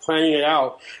without planning it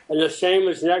out. And the same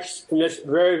is next in this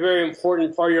very, very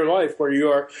important part of your life where you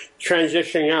are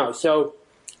transitioning out. So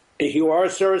if you are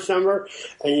a service member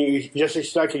and you just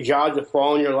expect a job to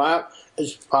fall in your lap,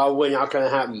 it's probably not going to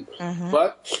happen. Mm-hmm.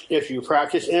 But if you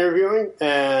practice interviewing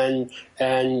and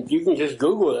you can just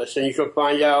Google this and you can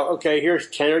find out, okay,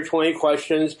 here's 10 or 20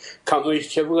 questions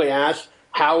companies typically ask.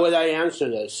 How would I answer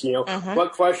this?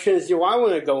 What questions do I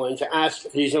want to go in to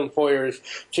ask these employers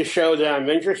to show that I'm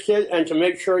interested and to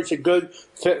make sure it's a good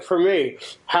fit for me?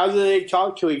 How do they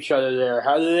talk to each other there?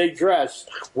 How do they dress?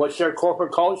 What's their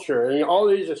corporate culture? And all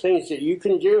these are things that you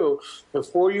can do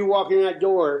before you walk in that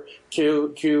door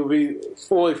to be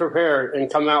fully prepared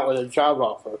and come out with a job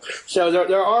offer. So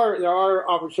there are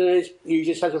opportunities. You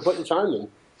just have to put the time in.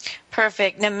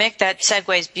 Perfect. Now, Mick, that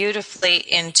segues beautifully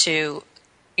into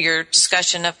your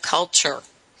discussion of culture.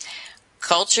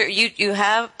 Culture, you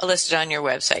have listed on your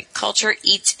website, Culture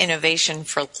Eats Innovation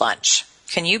for Lunch.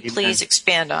 Can you please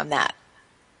expand on that?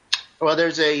 Well,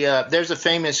 there's a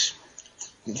famous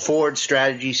Ford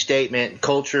strategy statement,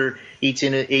 Culture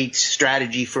Eats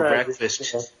strategy for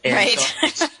breakfast. And right.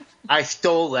 So I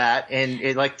stole that,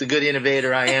 and like the good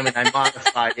innovator I am, and I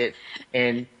modified it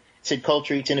and said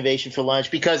Culture Eats Innovation for Lunch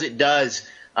because it does.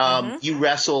 You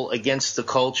wrestle against the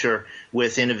culture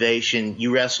with innovation.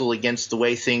 You wrestle against the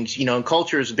way things, and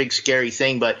culture is a big scary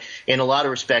thing, but in a lot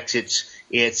of respects,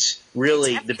 it's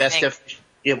really the best.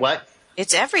 What?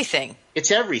 It's everything.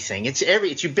 It's everything. It's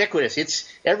ubiquitous. It's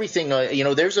everything.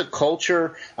 There's a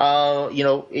culture, at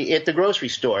the grocery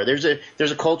store. There's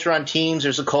a culture on teams.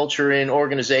 There's a culture in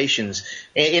organizations,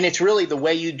 and it's really the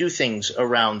way you do things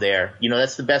around there.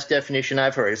 That's the best definition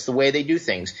I've heard. It's the way they do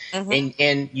things,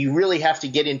 and you really have to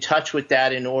get in touch with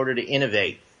that in order to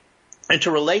innovate. And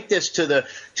to relate this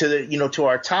to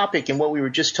our topic and what we were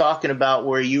just talking about,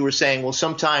 where you were saying, well,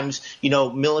 sometimes,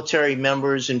 military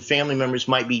members and family members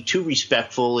might be too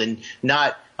respectful and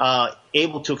not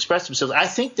able to express themselves. I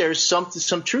think there's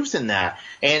some truth in that.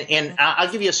 And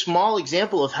I'll give you a small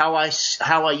example of how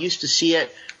I used to see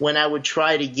it when I would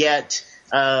try to get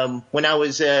when I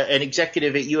was an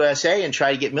executive at USA and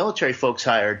try to get military folks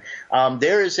hired.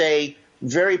 There is a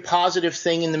very positive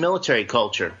thing in the military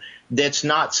culture that's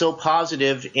not so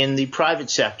positive in the private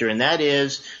sector, and that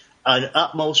is an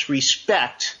utmost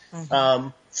respect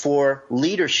for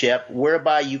leadership,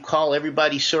 whereby you call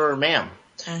everybody sir or ma'am.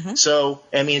 So,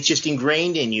 it's just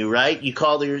ingrained in you, right? You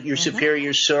call your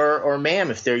superiors sir or ma'am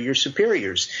if they're your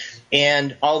superiors.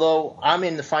 And although I'm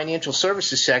in the financial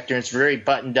services sector, and it's very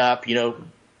buttoned up,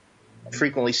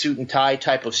 frequently suit and tie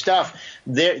type of stuff,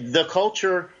 the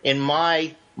culture in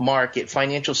my market,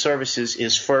 financial services,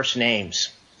 is first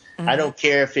names. I don't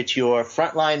care if it's your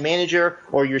frontline manager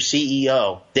or your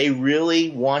CEO. They really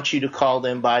want you to call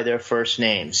them by their first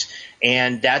names.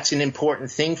 And that's an important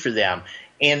thing for them.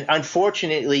 And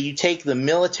unfortunately, you take the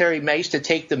military – I used to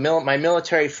take my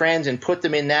military friends and put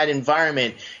them in that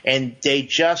environment, and they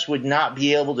just would not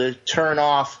be able to turn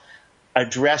off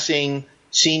addressing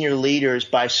senior leaders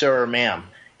by sir or ma'am.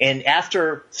 And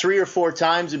after 3 or 4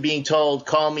 times of being told,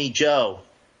 call me Joe,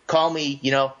 call me,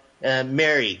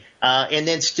 Mary, and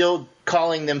then still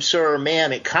calling them sir or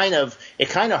ma'am, it kind of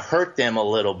hurt them a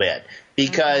little bit,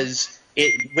 because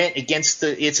it went against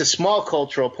it's a small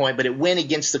cultural point, but it went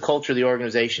against the culture of the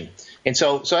organization. And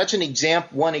so that's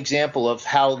one example of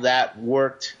how that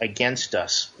worked against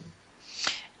us.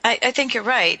 I think you're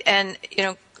right. And,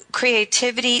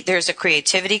 creativity, there's a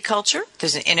creativity culture,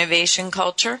 there's an innovation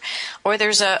culture, or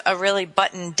there's a really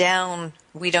buttoned down,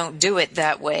 we don't do it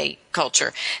that way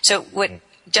culture. So what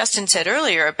Justin said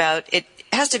earlier about it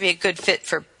has to be a good fit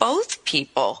for both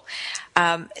people.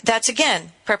 That's,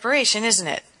 again, preparation, isn't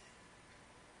it?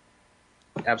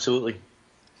 Absolutely.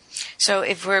 So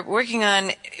if we're working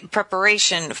on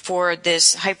preparation for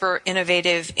this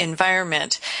hyper-innovative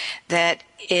environment that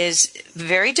is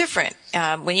very different,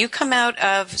 when you come out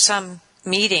of some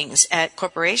meetings at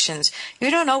corporations, you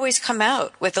don't always come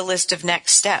out with a list of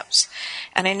next steps.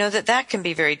 And I know that can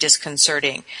be very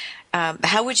disconcerting.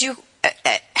 How would you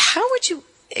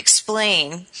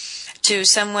explain to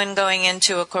someone going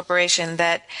into a corporation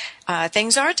that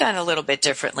things are done a little bit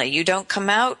differently? You don't come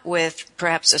out with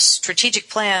perhaps a strategic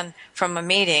plan from a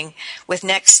meeting with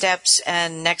next steps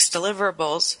and next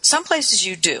deliverables. Some places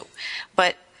you do,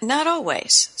 but not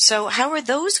always. So how are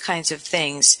those kinds of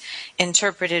things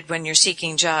interpreted when you're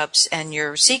seeking jobs and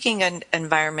you're seeking an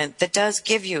environment that does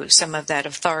give you some of that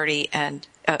authority and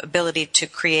ability to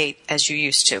create as you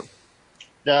used to?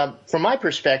 From my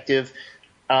perspective,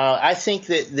 I think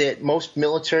that most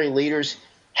military leaders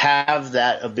have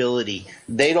that ability.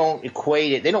 They don't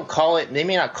equate it. They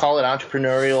may not call it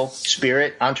entrepreneurial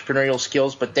spirit, entrepreneurial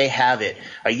skills, but they have it.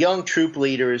 A young troop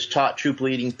leader is taught troop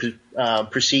leading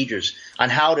procedures on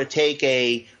how to take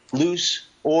a loose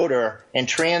order and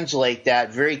translate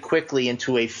that very quickly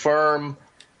into a firm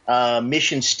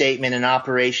mission statement and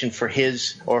operation for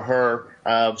his or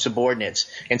her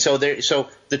subordinates. And so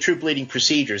the troop leading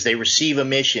procedures, they receive a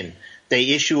mission, they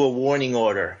issue a warning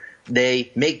order,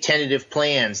 they make tentative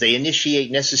plans, they initiate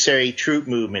necessary troop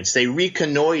movements, they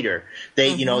reconnoiter,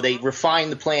 they refine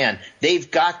the plan. They've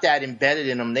got that embedded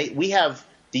in them. The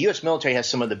U.S. military has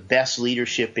some of the best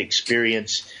leadership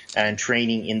experience and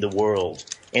training in the world.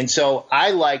 And so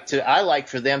I like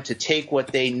for them to take what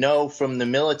they know from the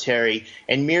military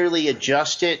and merely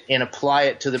adjust it and apply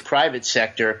it to the private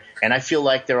sector, and I feel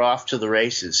like they're off to the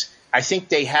races. I think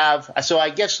they have – so I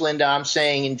guess, Linda, I'm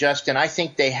saying, and Justin, I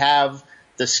think they have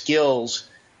the skills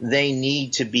they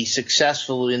need to be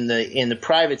successful in the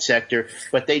private sector,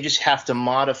 but they just have to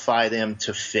modify them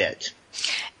to fit.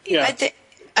 Yeah.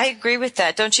 I agree with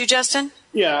that. Don't you, Justin?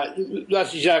 Yeah,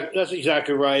 that's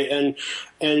exactly right.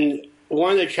 And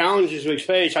one of the challenges we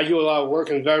face, I do a lot of work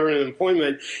in veteran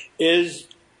employment, is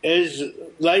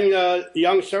letting a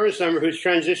young service member who's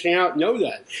transitioning out know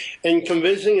that, and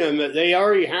convincing them that they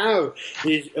already have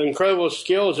these incredible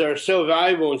skills that are so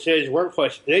valuable in today's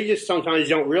workplace. They just sometimes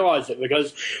don't realize it,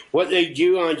 because what they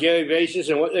do on a daily basis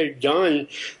and what they've done,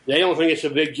 they don't think it's a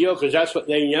big deal because that's what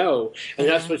they know, and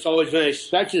that's what's always been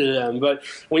expected of them. But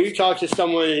when you talk to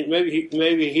someone,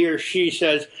 maybe he or she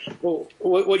says, well,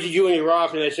 what did you do in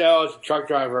Iraq? And they say, oh, I was a truck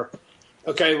driver.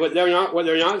 Okay, what they're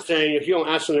not saying, if you don't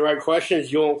ask them the right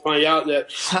questions, you won't find out that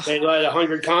they led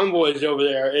 100 convoys over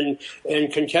there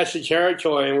in contested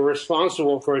territory and were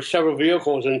responsible for several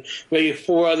vehicles and maybe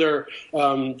 4 other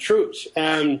troops.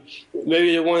 And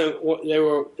maybe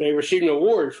they received an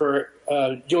award for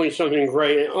doing something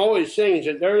great. And all these things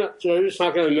that they're just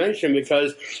not going to mention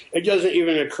because it doesn't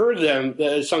even occur to them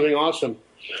that it's something awesome.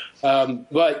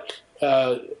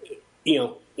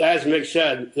 As Mick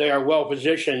said, they are well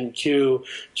positioned to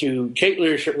take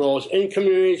leadership roles in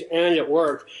communities and at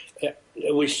work.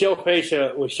 We still face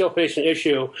an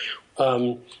issue.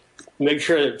 Make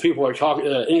sure that people are talking.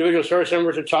 Individual service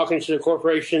members are talking to the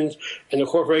corporations, and the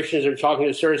corporations are talking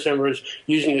to service members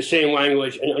using the same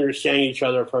language and understanding each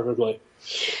other perfectly.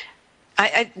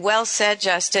 Well said,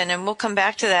 Justin, and we'll come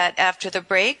back to that after the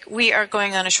break. We are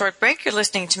going on a short break. You're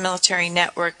listening to Military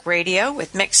Network Radio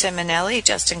with Mick Simonelli,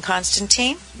 Justin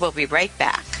Constantine. We'll be right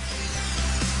back.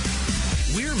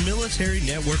 We're Military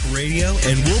Network Radio,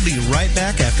 and we'll be right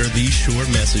back after these short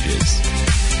messages.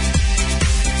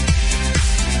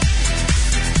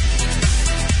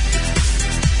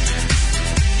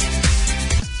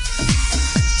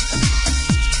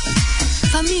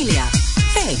 Familia,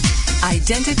 faith,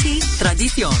 identity,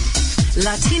 tradición.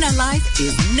 Latina life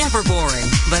is never boring,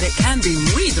 but it can be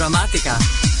muy dramática.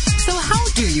 So how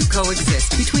do you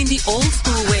coexist between the old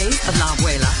school ways of la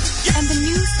abuela and the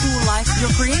new school life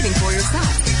you're creating for yourself?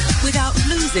 without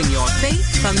losing your faith,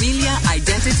 familia,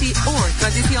 identity, or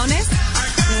tradiciones?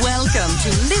 Welcome to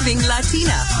Living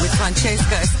Latina with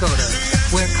Francesca Escoto,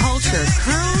 where culture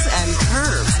curls and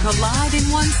curves collide in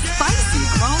one spicy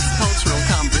cross-cultural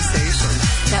conversation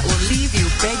that will leave you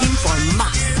begging for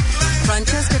más.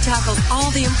 Francesca tackles all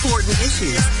the important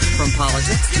issues, from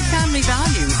politics to family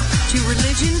values, to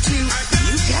religion to,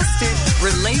 you guessed it,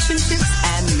 relationships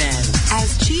and men.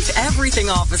 As Chief Everything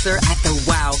Officer at the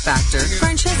Wow Factor,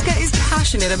 Francesca is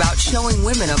passionate about showing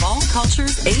women of all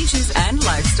cultures, ages, and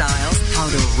lifestyles how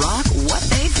to rock what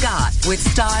they've got with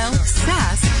style,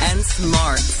 sass, and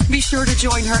smarts. Be sure to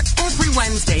join her every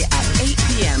Wednesday at 8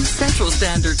 p.m. Central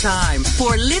Standard Time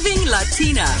for Living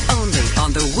Latina, only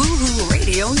on the Woohoo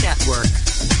Radio Network.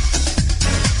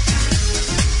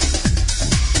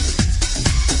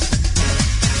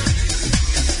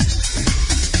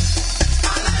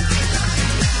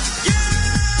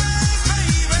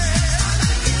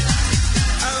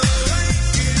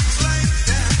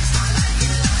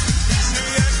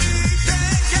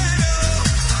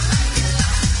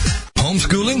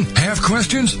 Homeschooling? Have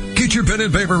questions? Get your pen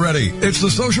and paper ready. It's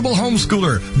the sociable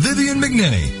homeschooler, Vivian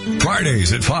McNinney.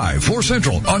 Fridays at 5, 4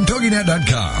 Central on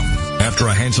TogiNet.com. After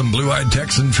a handsome blue-eyed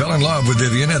Texan fell in love with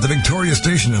Vivian at the Victoria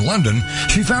Station in London,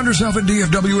 she found herself at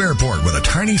DFW Airport with a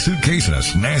tiny suitcase and a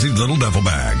snazzy little duffel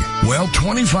bag. Well,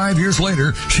 25 years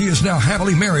later, she is now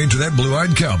happily married to that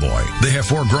blue-eyed cowboy. They have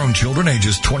 4 grown children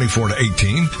ages 24 to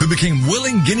 18 who became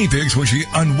willing guinea pigs when she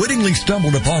unwittingly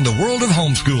stumbled upon the world of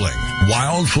homeschooling.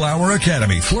 Wildflower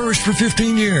Academy flourished for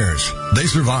 15 years. They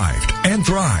survived and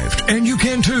thrived, and you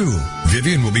can too.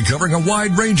 Vivian will be covering a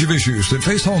wide range of issues that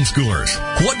face homeschoolers.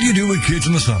 What do you do with kids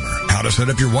in the summer? How to set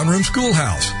up your one-room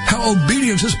schoolhouse? How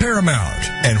obedience is paramount?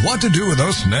 And what to do with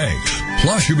those snakes?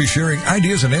 Plus, you'll be sharing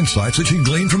ideas and insights that she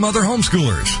gleaned from other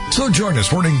homeschoolers. So join us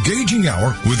for an engaging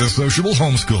hour with a sociable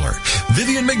homeschooler,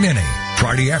 Vivian McNinney.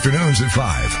 Friday afternoons at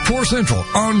 5, 4 Central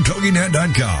on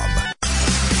TogiNet.com.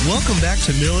 Welcome back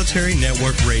to Military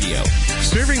Network Radio,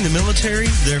 serving the military,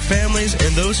 their families,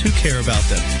 and those who care about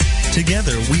them.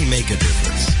 Together, we make a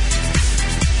difference.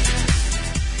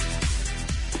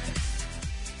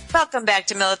 Welcome back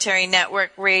to Military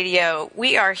Network Radio.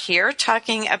 We are here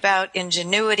talking about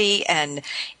ingenuity and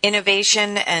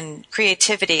innovation and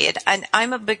creativity. And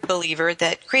I'm a big believer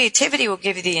that creativity will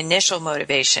give you the initial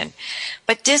motivation,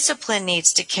 but discipline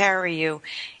needs to carry you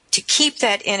to keep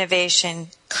that innovation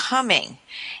coming.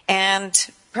 And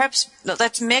perhaps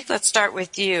let's start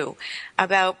with you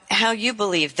about how you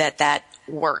believe that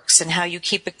works and how you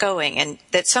keep it going, and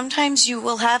that sometimes you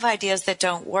will have ideas that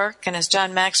don't work, and as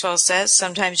John Maxwell says,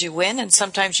 sometimes you win and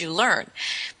sometimes you learn,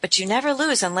 but you never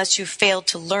lose unless you fail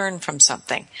to learn from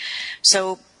something.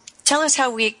 So tell us how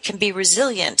we can be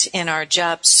resilient in our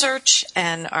job search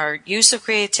and our use of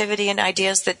creativity and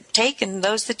ideas that take and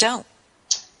those that don't.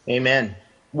 Amen.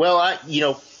 Well,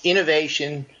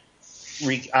 innovation,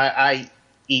 I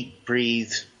eat,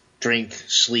 breathe, drink,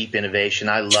 sleep innovation.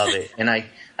 I love it.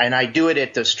 And I do it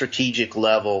at the strategic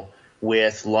level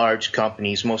with large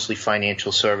companies, mostly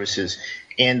financial services.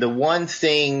 And the one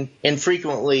thing, and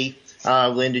frequently,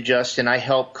 Linda, Justin, I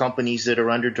help companies that are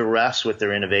under duress with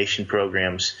their innovation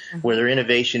programs, where their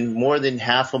innovation, more than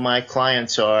half of my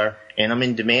clients are, and I'm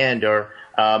in demand, are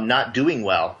not doing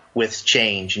well with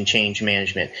change and change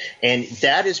management. And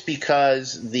that is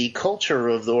because the culture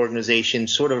of the organization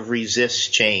sort of resists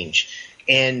change.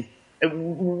 And but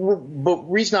the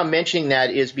reason I'm mentioning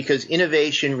that is because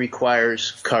innovation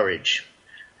requires courage.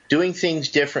 Doing things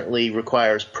differently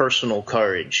requires personal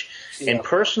courage. Yeah. And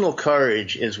personal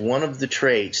courage is one of the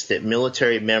traits that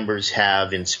military members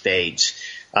have in spades.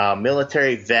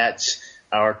 Military vets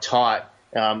are taught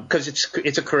because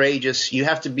it's a courageous. You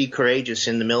have to be courageous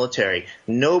in the military.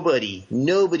 Nobody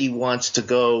wants to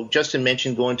go. Justin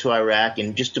mentioned going to Iraq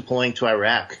and just deploying to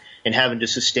Iraq and having to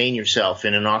sustain yourself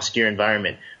in an austere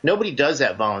environment. Nobody does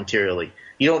that voluntarily.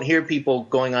 You don't hear people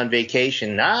going on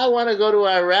vacation. I want to go to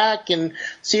Iraq and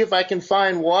see if I can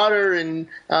find water and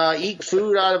eat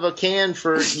food out of a can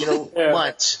for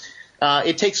months.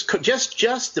 It takes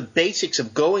just the basics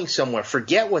of going somewhere.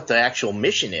 Forget what the actual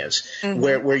mission is,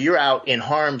 where you're out in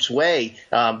harm's way,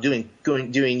 doing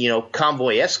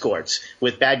convoy escorts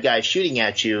with bad guys shooting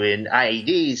at you and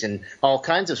IEDs and all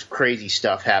kinds of crazy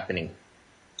stuff happening.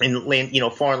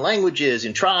 In foreign languages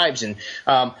and tribes, and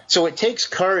so it takes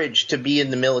courage to be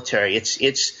in the military.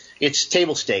 It's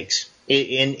table stakes,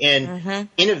 and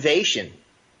innovation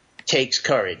takes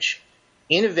courage.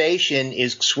 Innovation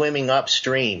is swimming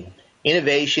upstream.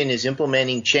 Innovation is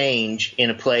implementing change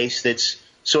in a place that's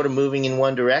sort of moving in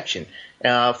one direction.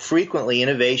 Frequently,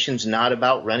 innovation's not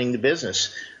about running the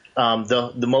business.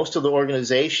 the most of the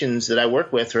organizations that I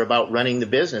work with are about running the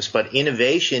business, but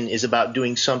innovation is about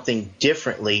doing something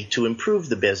differently to improve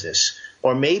the business,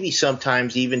 or maybe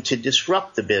sometimes even to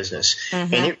disrupt the business.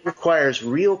 And it requires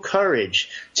real courage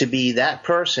to be that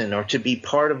person or to be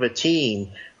part of a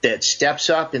team that steps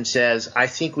up and says, I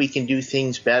think we can do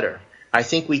things better. I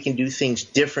think we can do things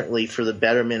differently for the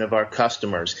betterment of our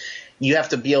customers. You have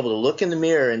to be able to look in the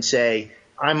mirror and say,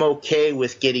 I'm okay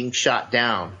with getting shot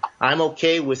down. I'm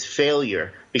okay with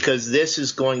failure because this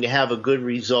is going to have a good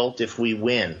result if we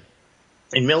win.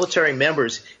 And military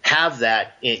members have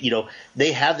that,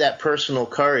 they have that personal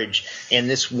courage. And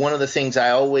this, one of the things I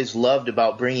always loved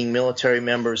about bringing military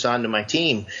members onto my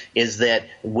team is that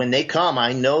when they come,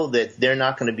 I know that they're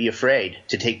not going to be afraid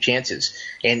to take chances.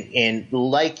 And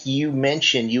like you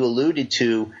mentioned, you alluded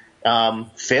to,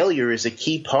 failure is a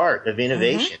key part of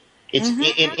innovation.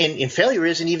 And failure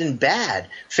isn't even bad.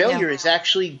 Failure is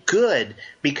actually good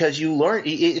because you learn.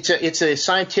 It's a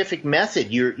scientific method.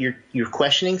 You're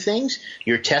questioning things.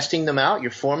 You're testing them out.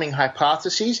 You're forming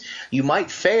hypotheses. You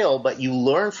might fail, but you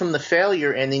learn from the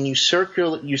failure, and then you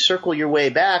circle your way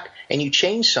back, and you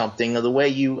change something of the way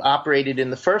you operated in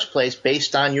the first place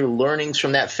based on your learnings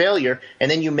from that failure,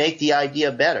 and then you make the idea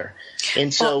better.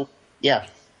 And so, Well,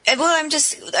 I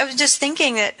was just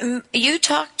thinking that you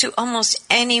talk to almost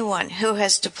anyone who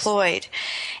has deployed,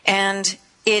 and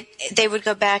they would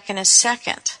go back in a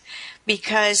second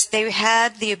because they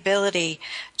had the ability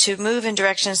to move in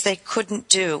directions they couldn't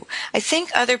do. I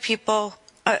think other people,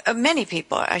 many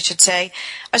people, I should say,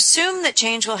 assume that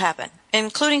change will happen,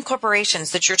 including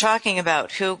corporations that you're talking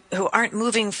about who aren't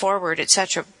moving forward,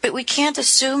 etc. But we can't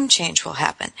assume change will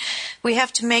happen. We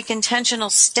have to make intentional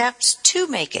steps to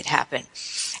make it happen.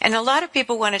 And a lot of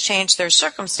people want to change their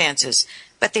circumstances,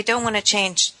 but they don't want to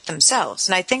change themselves.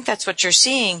 And I think that's what you're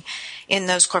seeing in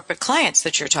those corporate clients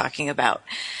that you're talking about.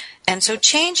 And so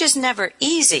change is never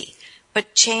easy,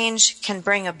 but change can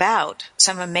bring about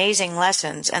some amazing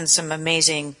lessons and some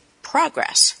amazing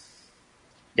progress.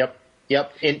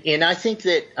 Yep. And I think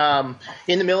that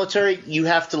in the military, you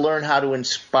have to learn how to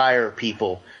inspire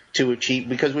people to achieve,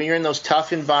 because when you're in those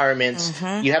tough environments,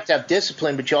 you have to have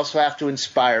discipline, but you also have to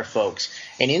inspire folks.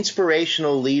 And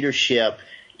inspirational leadership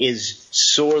is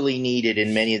sorely needed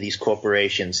in many of these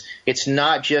corporations. It's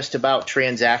not just about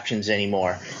transactions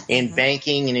anymore. In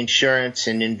banking and insurance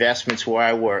and investments where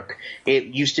I work, it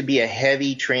used to be a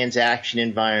heavy transaction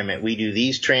environment. We do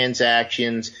these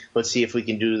transactions. Let's see if we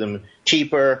can do them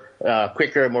cheaper,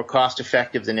 quicker, more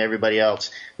cost-effective than everybody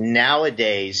else.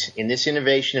 Nowadays, in this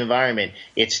innovation environment,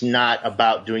 it's not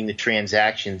about doing the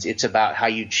transactions. It's about how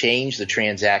you change the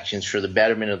transactions for the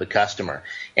betterment of the customer.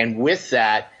 And with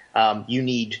that, you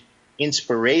need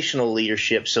inspirational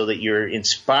leadership so that you're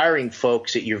inspiring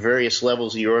folks at your various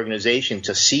levels of your organization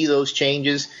to see those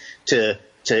changes, to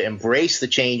embrace the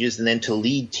changes, and then to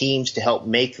lead teams to help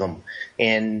make them.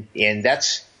 And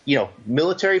that's,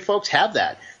 military folks have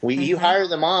that. You hire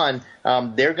them on,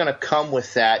 they're going to come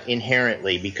with that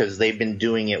inherently because they've been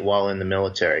doing it while in the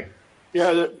military.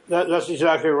 Yeah, that's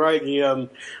exactly right. When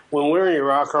we were in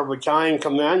Iraq, our battalion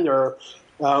commander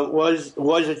was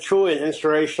a truly an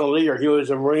inspirational leader. He was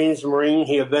a Marine.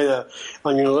 He had been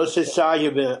on the enlisted side. He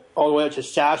had been all the way up to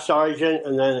staff sergeant,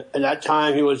 and then at that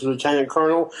time he was a lieutenant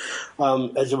colonel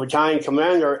as a battalion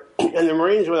commander. And the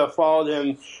Marines would have followed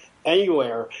him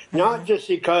anywhere, not just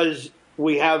because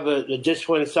we have the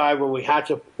discipline side where we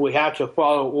have to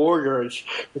follow orders,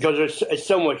 because it's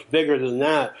so much bigger than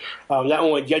that. That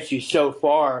only gets you so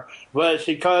far, but it's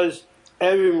because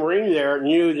every Marine there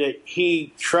knew that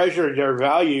he treasured their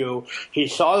value. He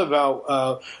thought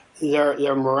about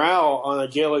their morale on a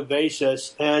daily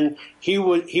basis, and he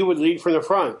would lead from the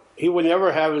front. He would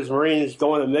never have his Marines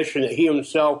go on a mission that he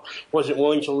himself wasn't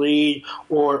willing to lead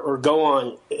or go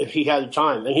on if he had the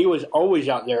time. And he was always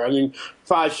out there. I mean,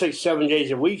 5, 6, 7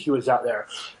 days a week he was out there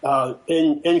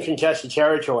in contested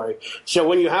territory. So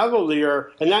when you have a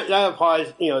leader, and that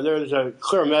applies, there's a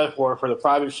clear metaphor for the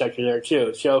private sector there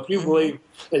too. So if you believe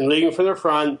in leading from the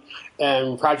front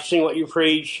and practicing what you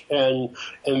preach and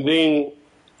being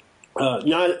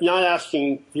not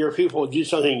asking your people to do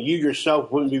something you yourself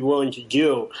wouldn't be willing to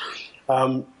do,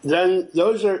 then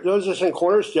those are some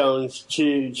cornerstones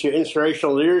to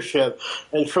inspirational leadership.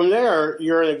 And from there,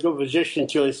 you're in a good position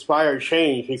to inspire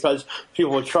change because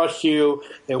people will trust you,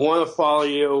 they want to follow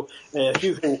you, and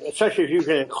especially if you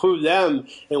can include them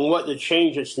in what the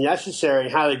change is necessary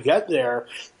and how to get there,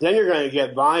 then you're going to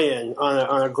get buy-in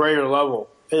on a greater level,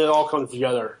 and it all comes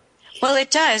together. Well,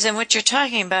 it does, and what you're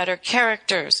talking about are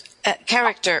characters,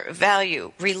 character,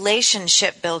 value,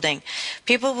 relationship building.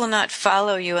 People will not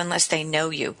follow you unless they know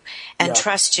you and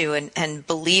trust you and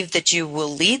believe that you will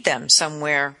lead them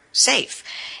somewhere safe.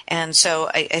 And so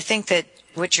I think that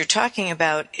what you're talking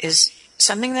about is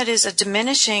something that is a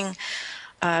diminishing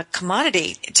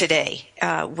commodity today,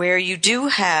 where you do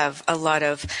have a lot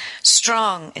of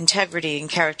strong integrity and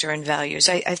character and values.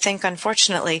 I think,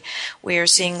 unfortunately, we are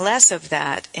seeing less of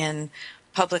that in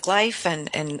public life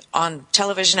and on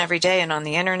television every day and on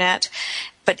the internet.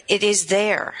 But it is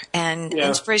there, and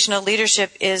inspirational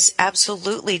leadership is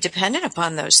absolutely dependent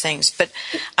upon those things. But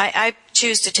I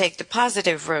choose to take the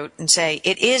positive route and say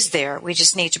it is there. We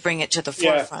just need to bring it to the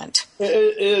forefront.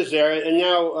 It is there. And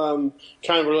now,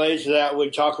 kind of related to that, we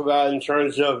talk about in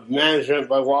terms of management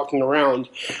by walking around,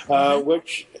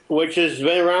 which has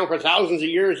been around for thousands of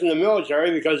years in the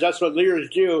military, because that's what leaders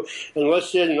do.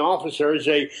 Enlisted and officers,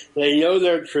 they know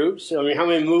their troops. I mean, how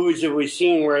many movies have we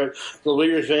seen where the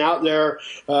leader's been out there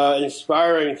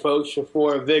inspiring folks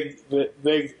for a big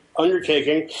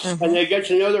undertaking, and they get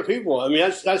to know their people. I mean,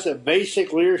 that's a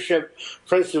basic leadership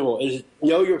principle, is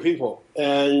know your people.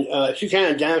 And if you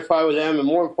can't identify with them, and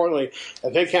more importantly,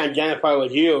 if they can't identify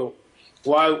with you,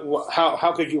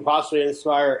 how could you possibly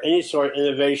inspire any sort of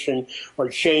innovation or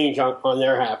change on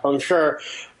their behalf? I'm sure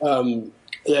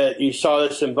that you saw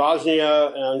this in Bosnia,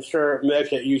 and I'm sure,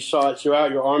 Mick, that you saw it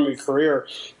throughout your Army career,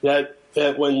 that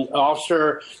when an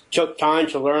officer took time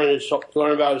to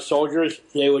learn about his soldiers,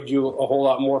 they would do a whole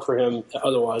lot more for him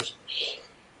otherwise.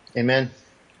 Amen.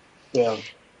 Yeah.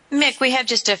 Mick, we have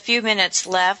just a few minutes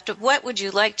left. What would you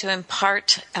like to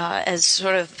impart as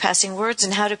sort of passing words,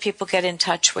 and how do people get in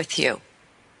touch with you?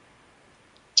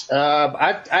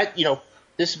 This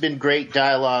has been great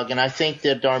dialogue, and I think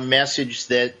that our message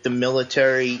that the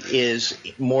military is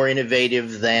more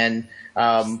innovative than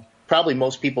probably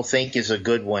most people think is a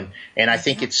good one, and I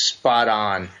think it's spot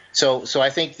on. So I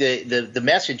think the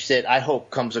message that I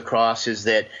hope comes across is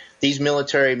that these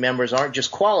military members aren't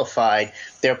just qualified;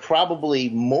 they're probably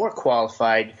more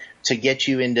qualified to get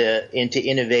you into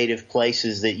innovative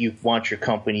places that you want your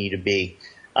company to be.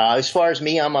 As far as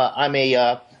me, I'm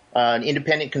an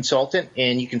independent consultant,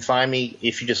 and you can find me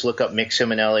if you just look up Mick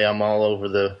Simonelli. I'm all over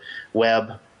the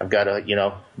web. I've got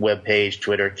a web page,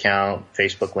 Twitter account,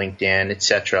 Facebook, LinkedIn,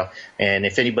 etc. And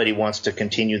if anybody wants to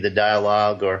continue the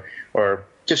dialogue or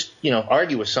just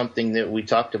argue with something that we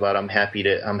talked about, I'm happy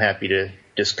to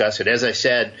discuss it. As I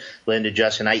said, Linda,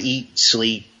 Justin, I eat,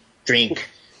 sleep, drink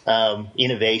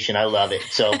innovation. I love it.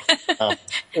 So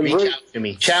reach out to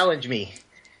me, challenge me.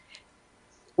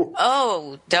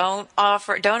 Oh, don't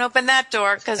open that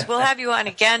door, because we'll have you on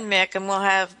again, Mick, and we'll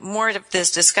have more of this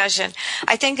discussion.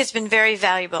 I think it's been very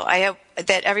valuable. I hope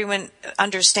that everyone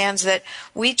understands that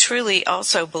we truly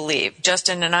also believe,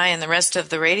 Justin and I and the rest of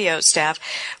the radio staff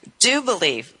do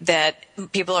believe, that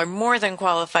people are more than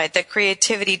qualified, that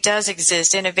creativity does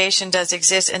exist, innovation does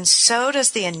exist, and so does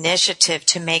the initiative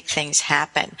to make things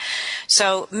happen.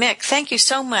 So, Mick, thank you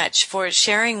so much for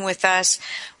sharing with us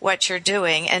what you're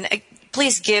doing. And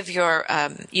please give your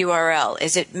URL.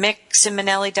 Is it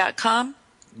MickSimonelli.com?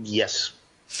 Yes.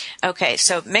 Okay,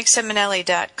 so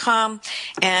MickSimonelli.com.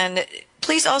 And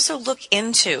please also look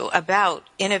into about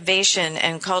innovation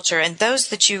and culture. And those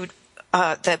that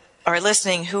that are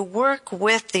listening who work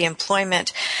with the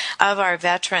employment of our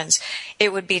veterans,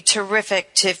 it would be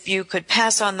terrific if you could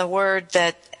pass on the word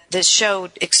that this show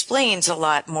explains a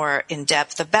lot more in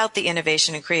depth about the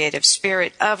innovation and creative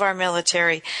spirit of our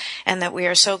military, and that we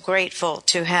are so grateful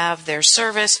to have their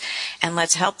service, and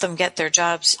let's help them get their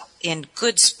jobs in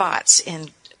good spots,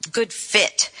 in good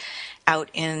fit out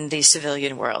in the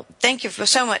civilian world. Thank you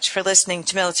so much for listening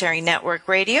to Military Network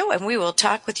Radio, and we will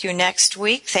talk with you next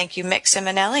week. Thank you, Mick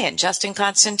Simonelli and Justin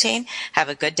Constantine. Have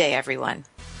a good day, everyone.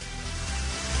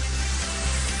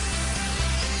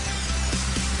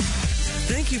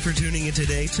 Thank you for tuning in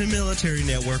today to Military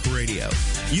Network Radio.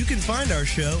 You can find our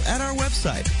show at our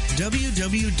website,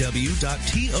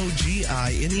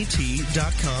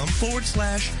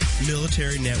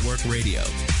 www.toginet.com/Military Network Radio.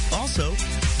 Also,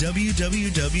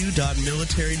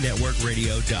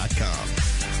 www.militarynetworkradio.com.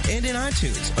 And in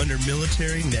iTunes under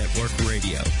Military Network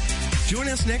Radio. Join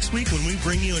us next week when we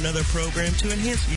bring you another program to enhance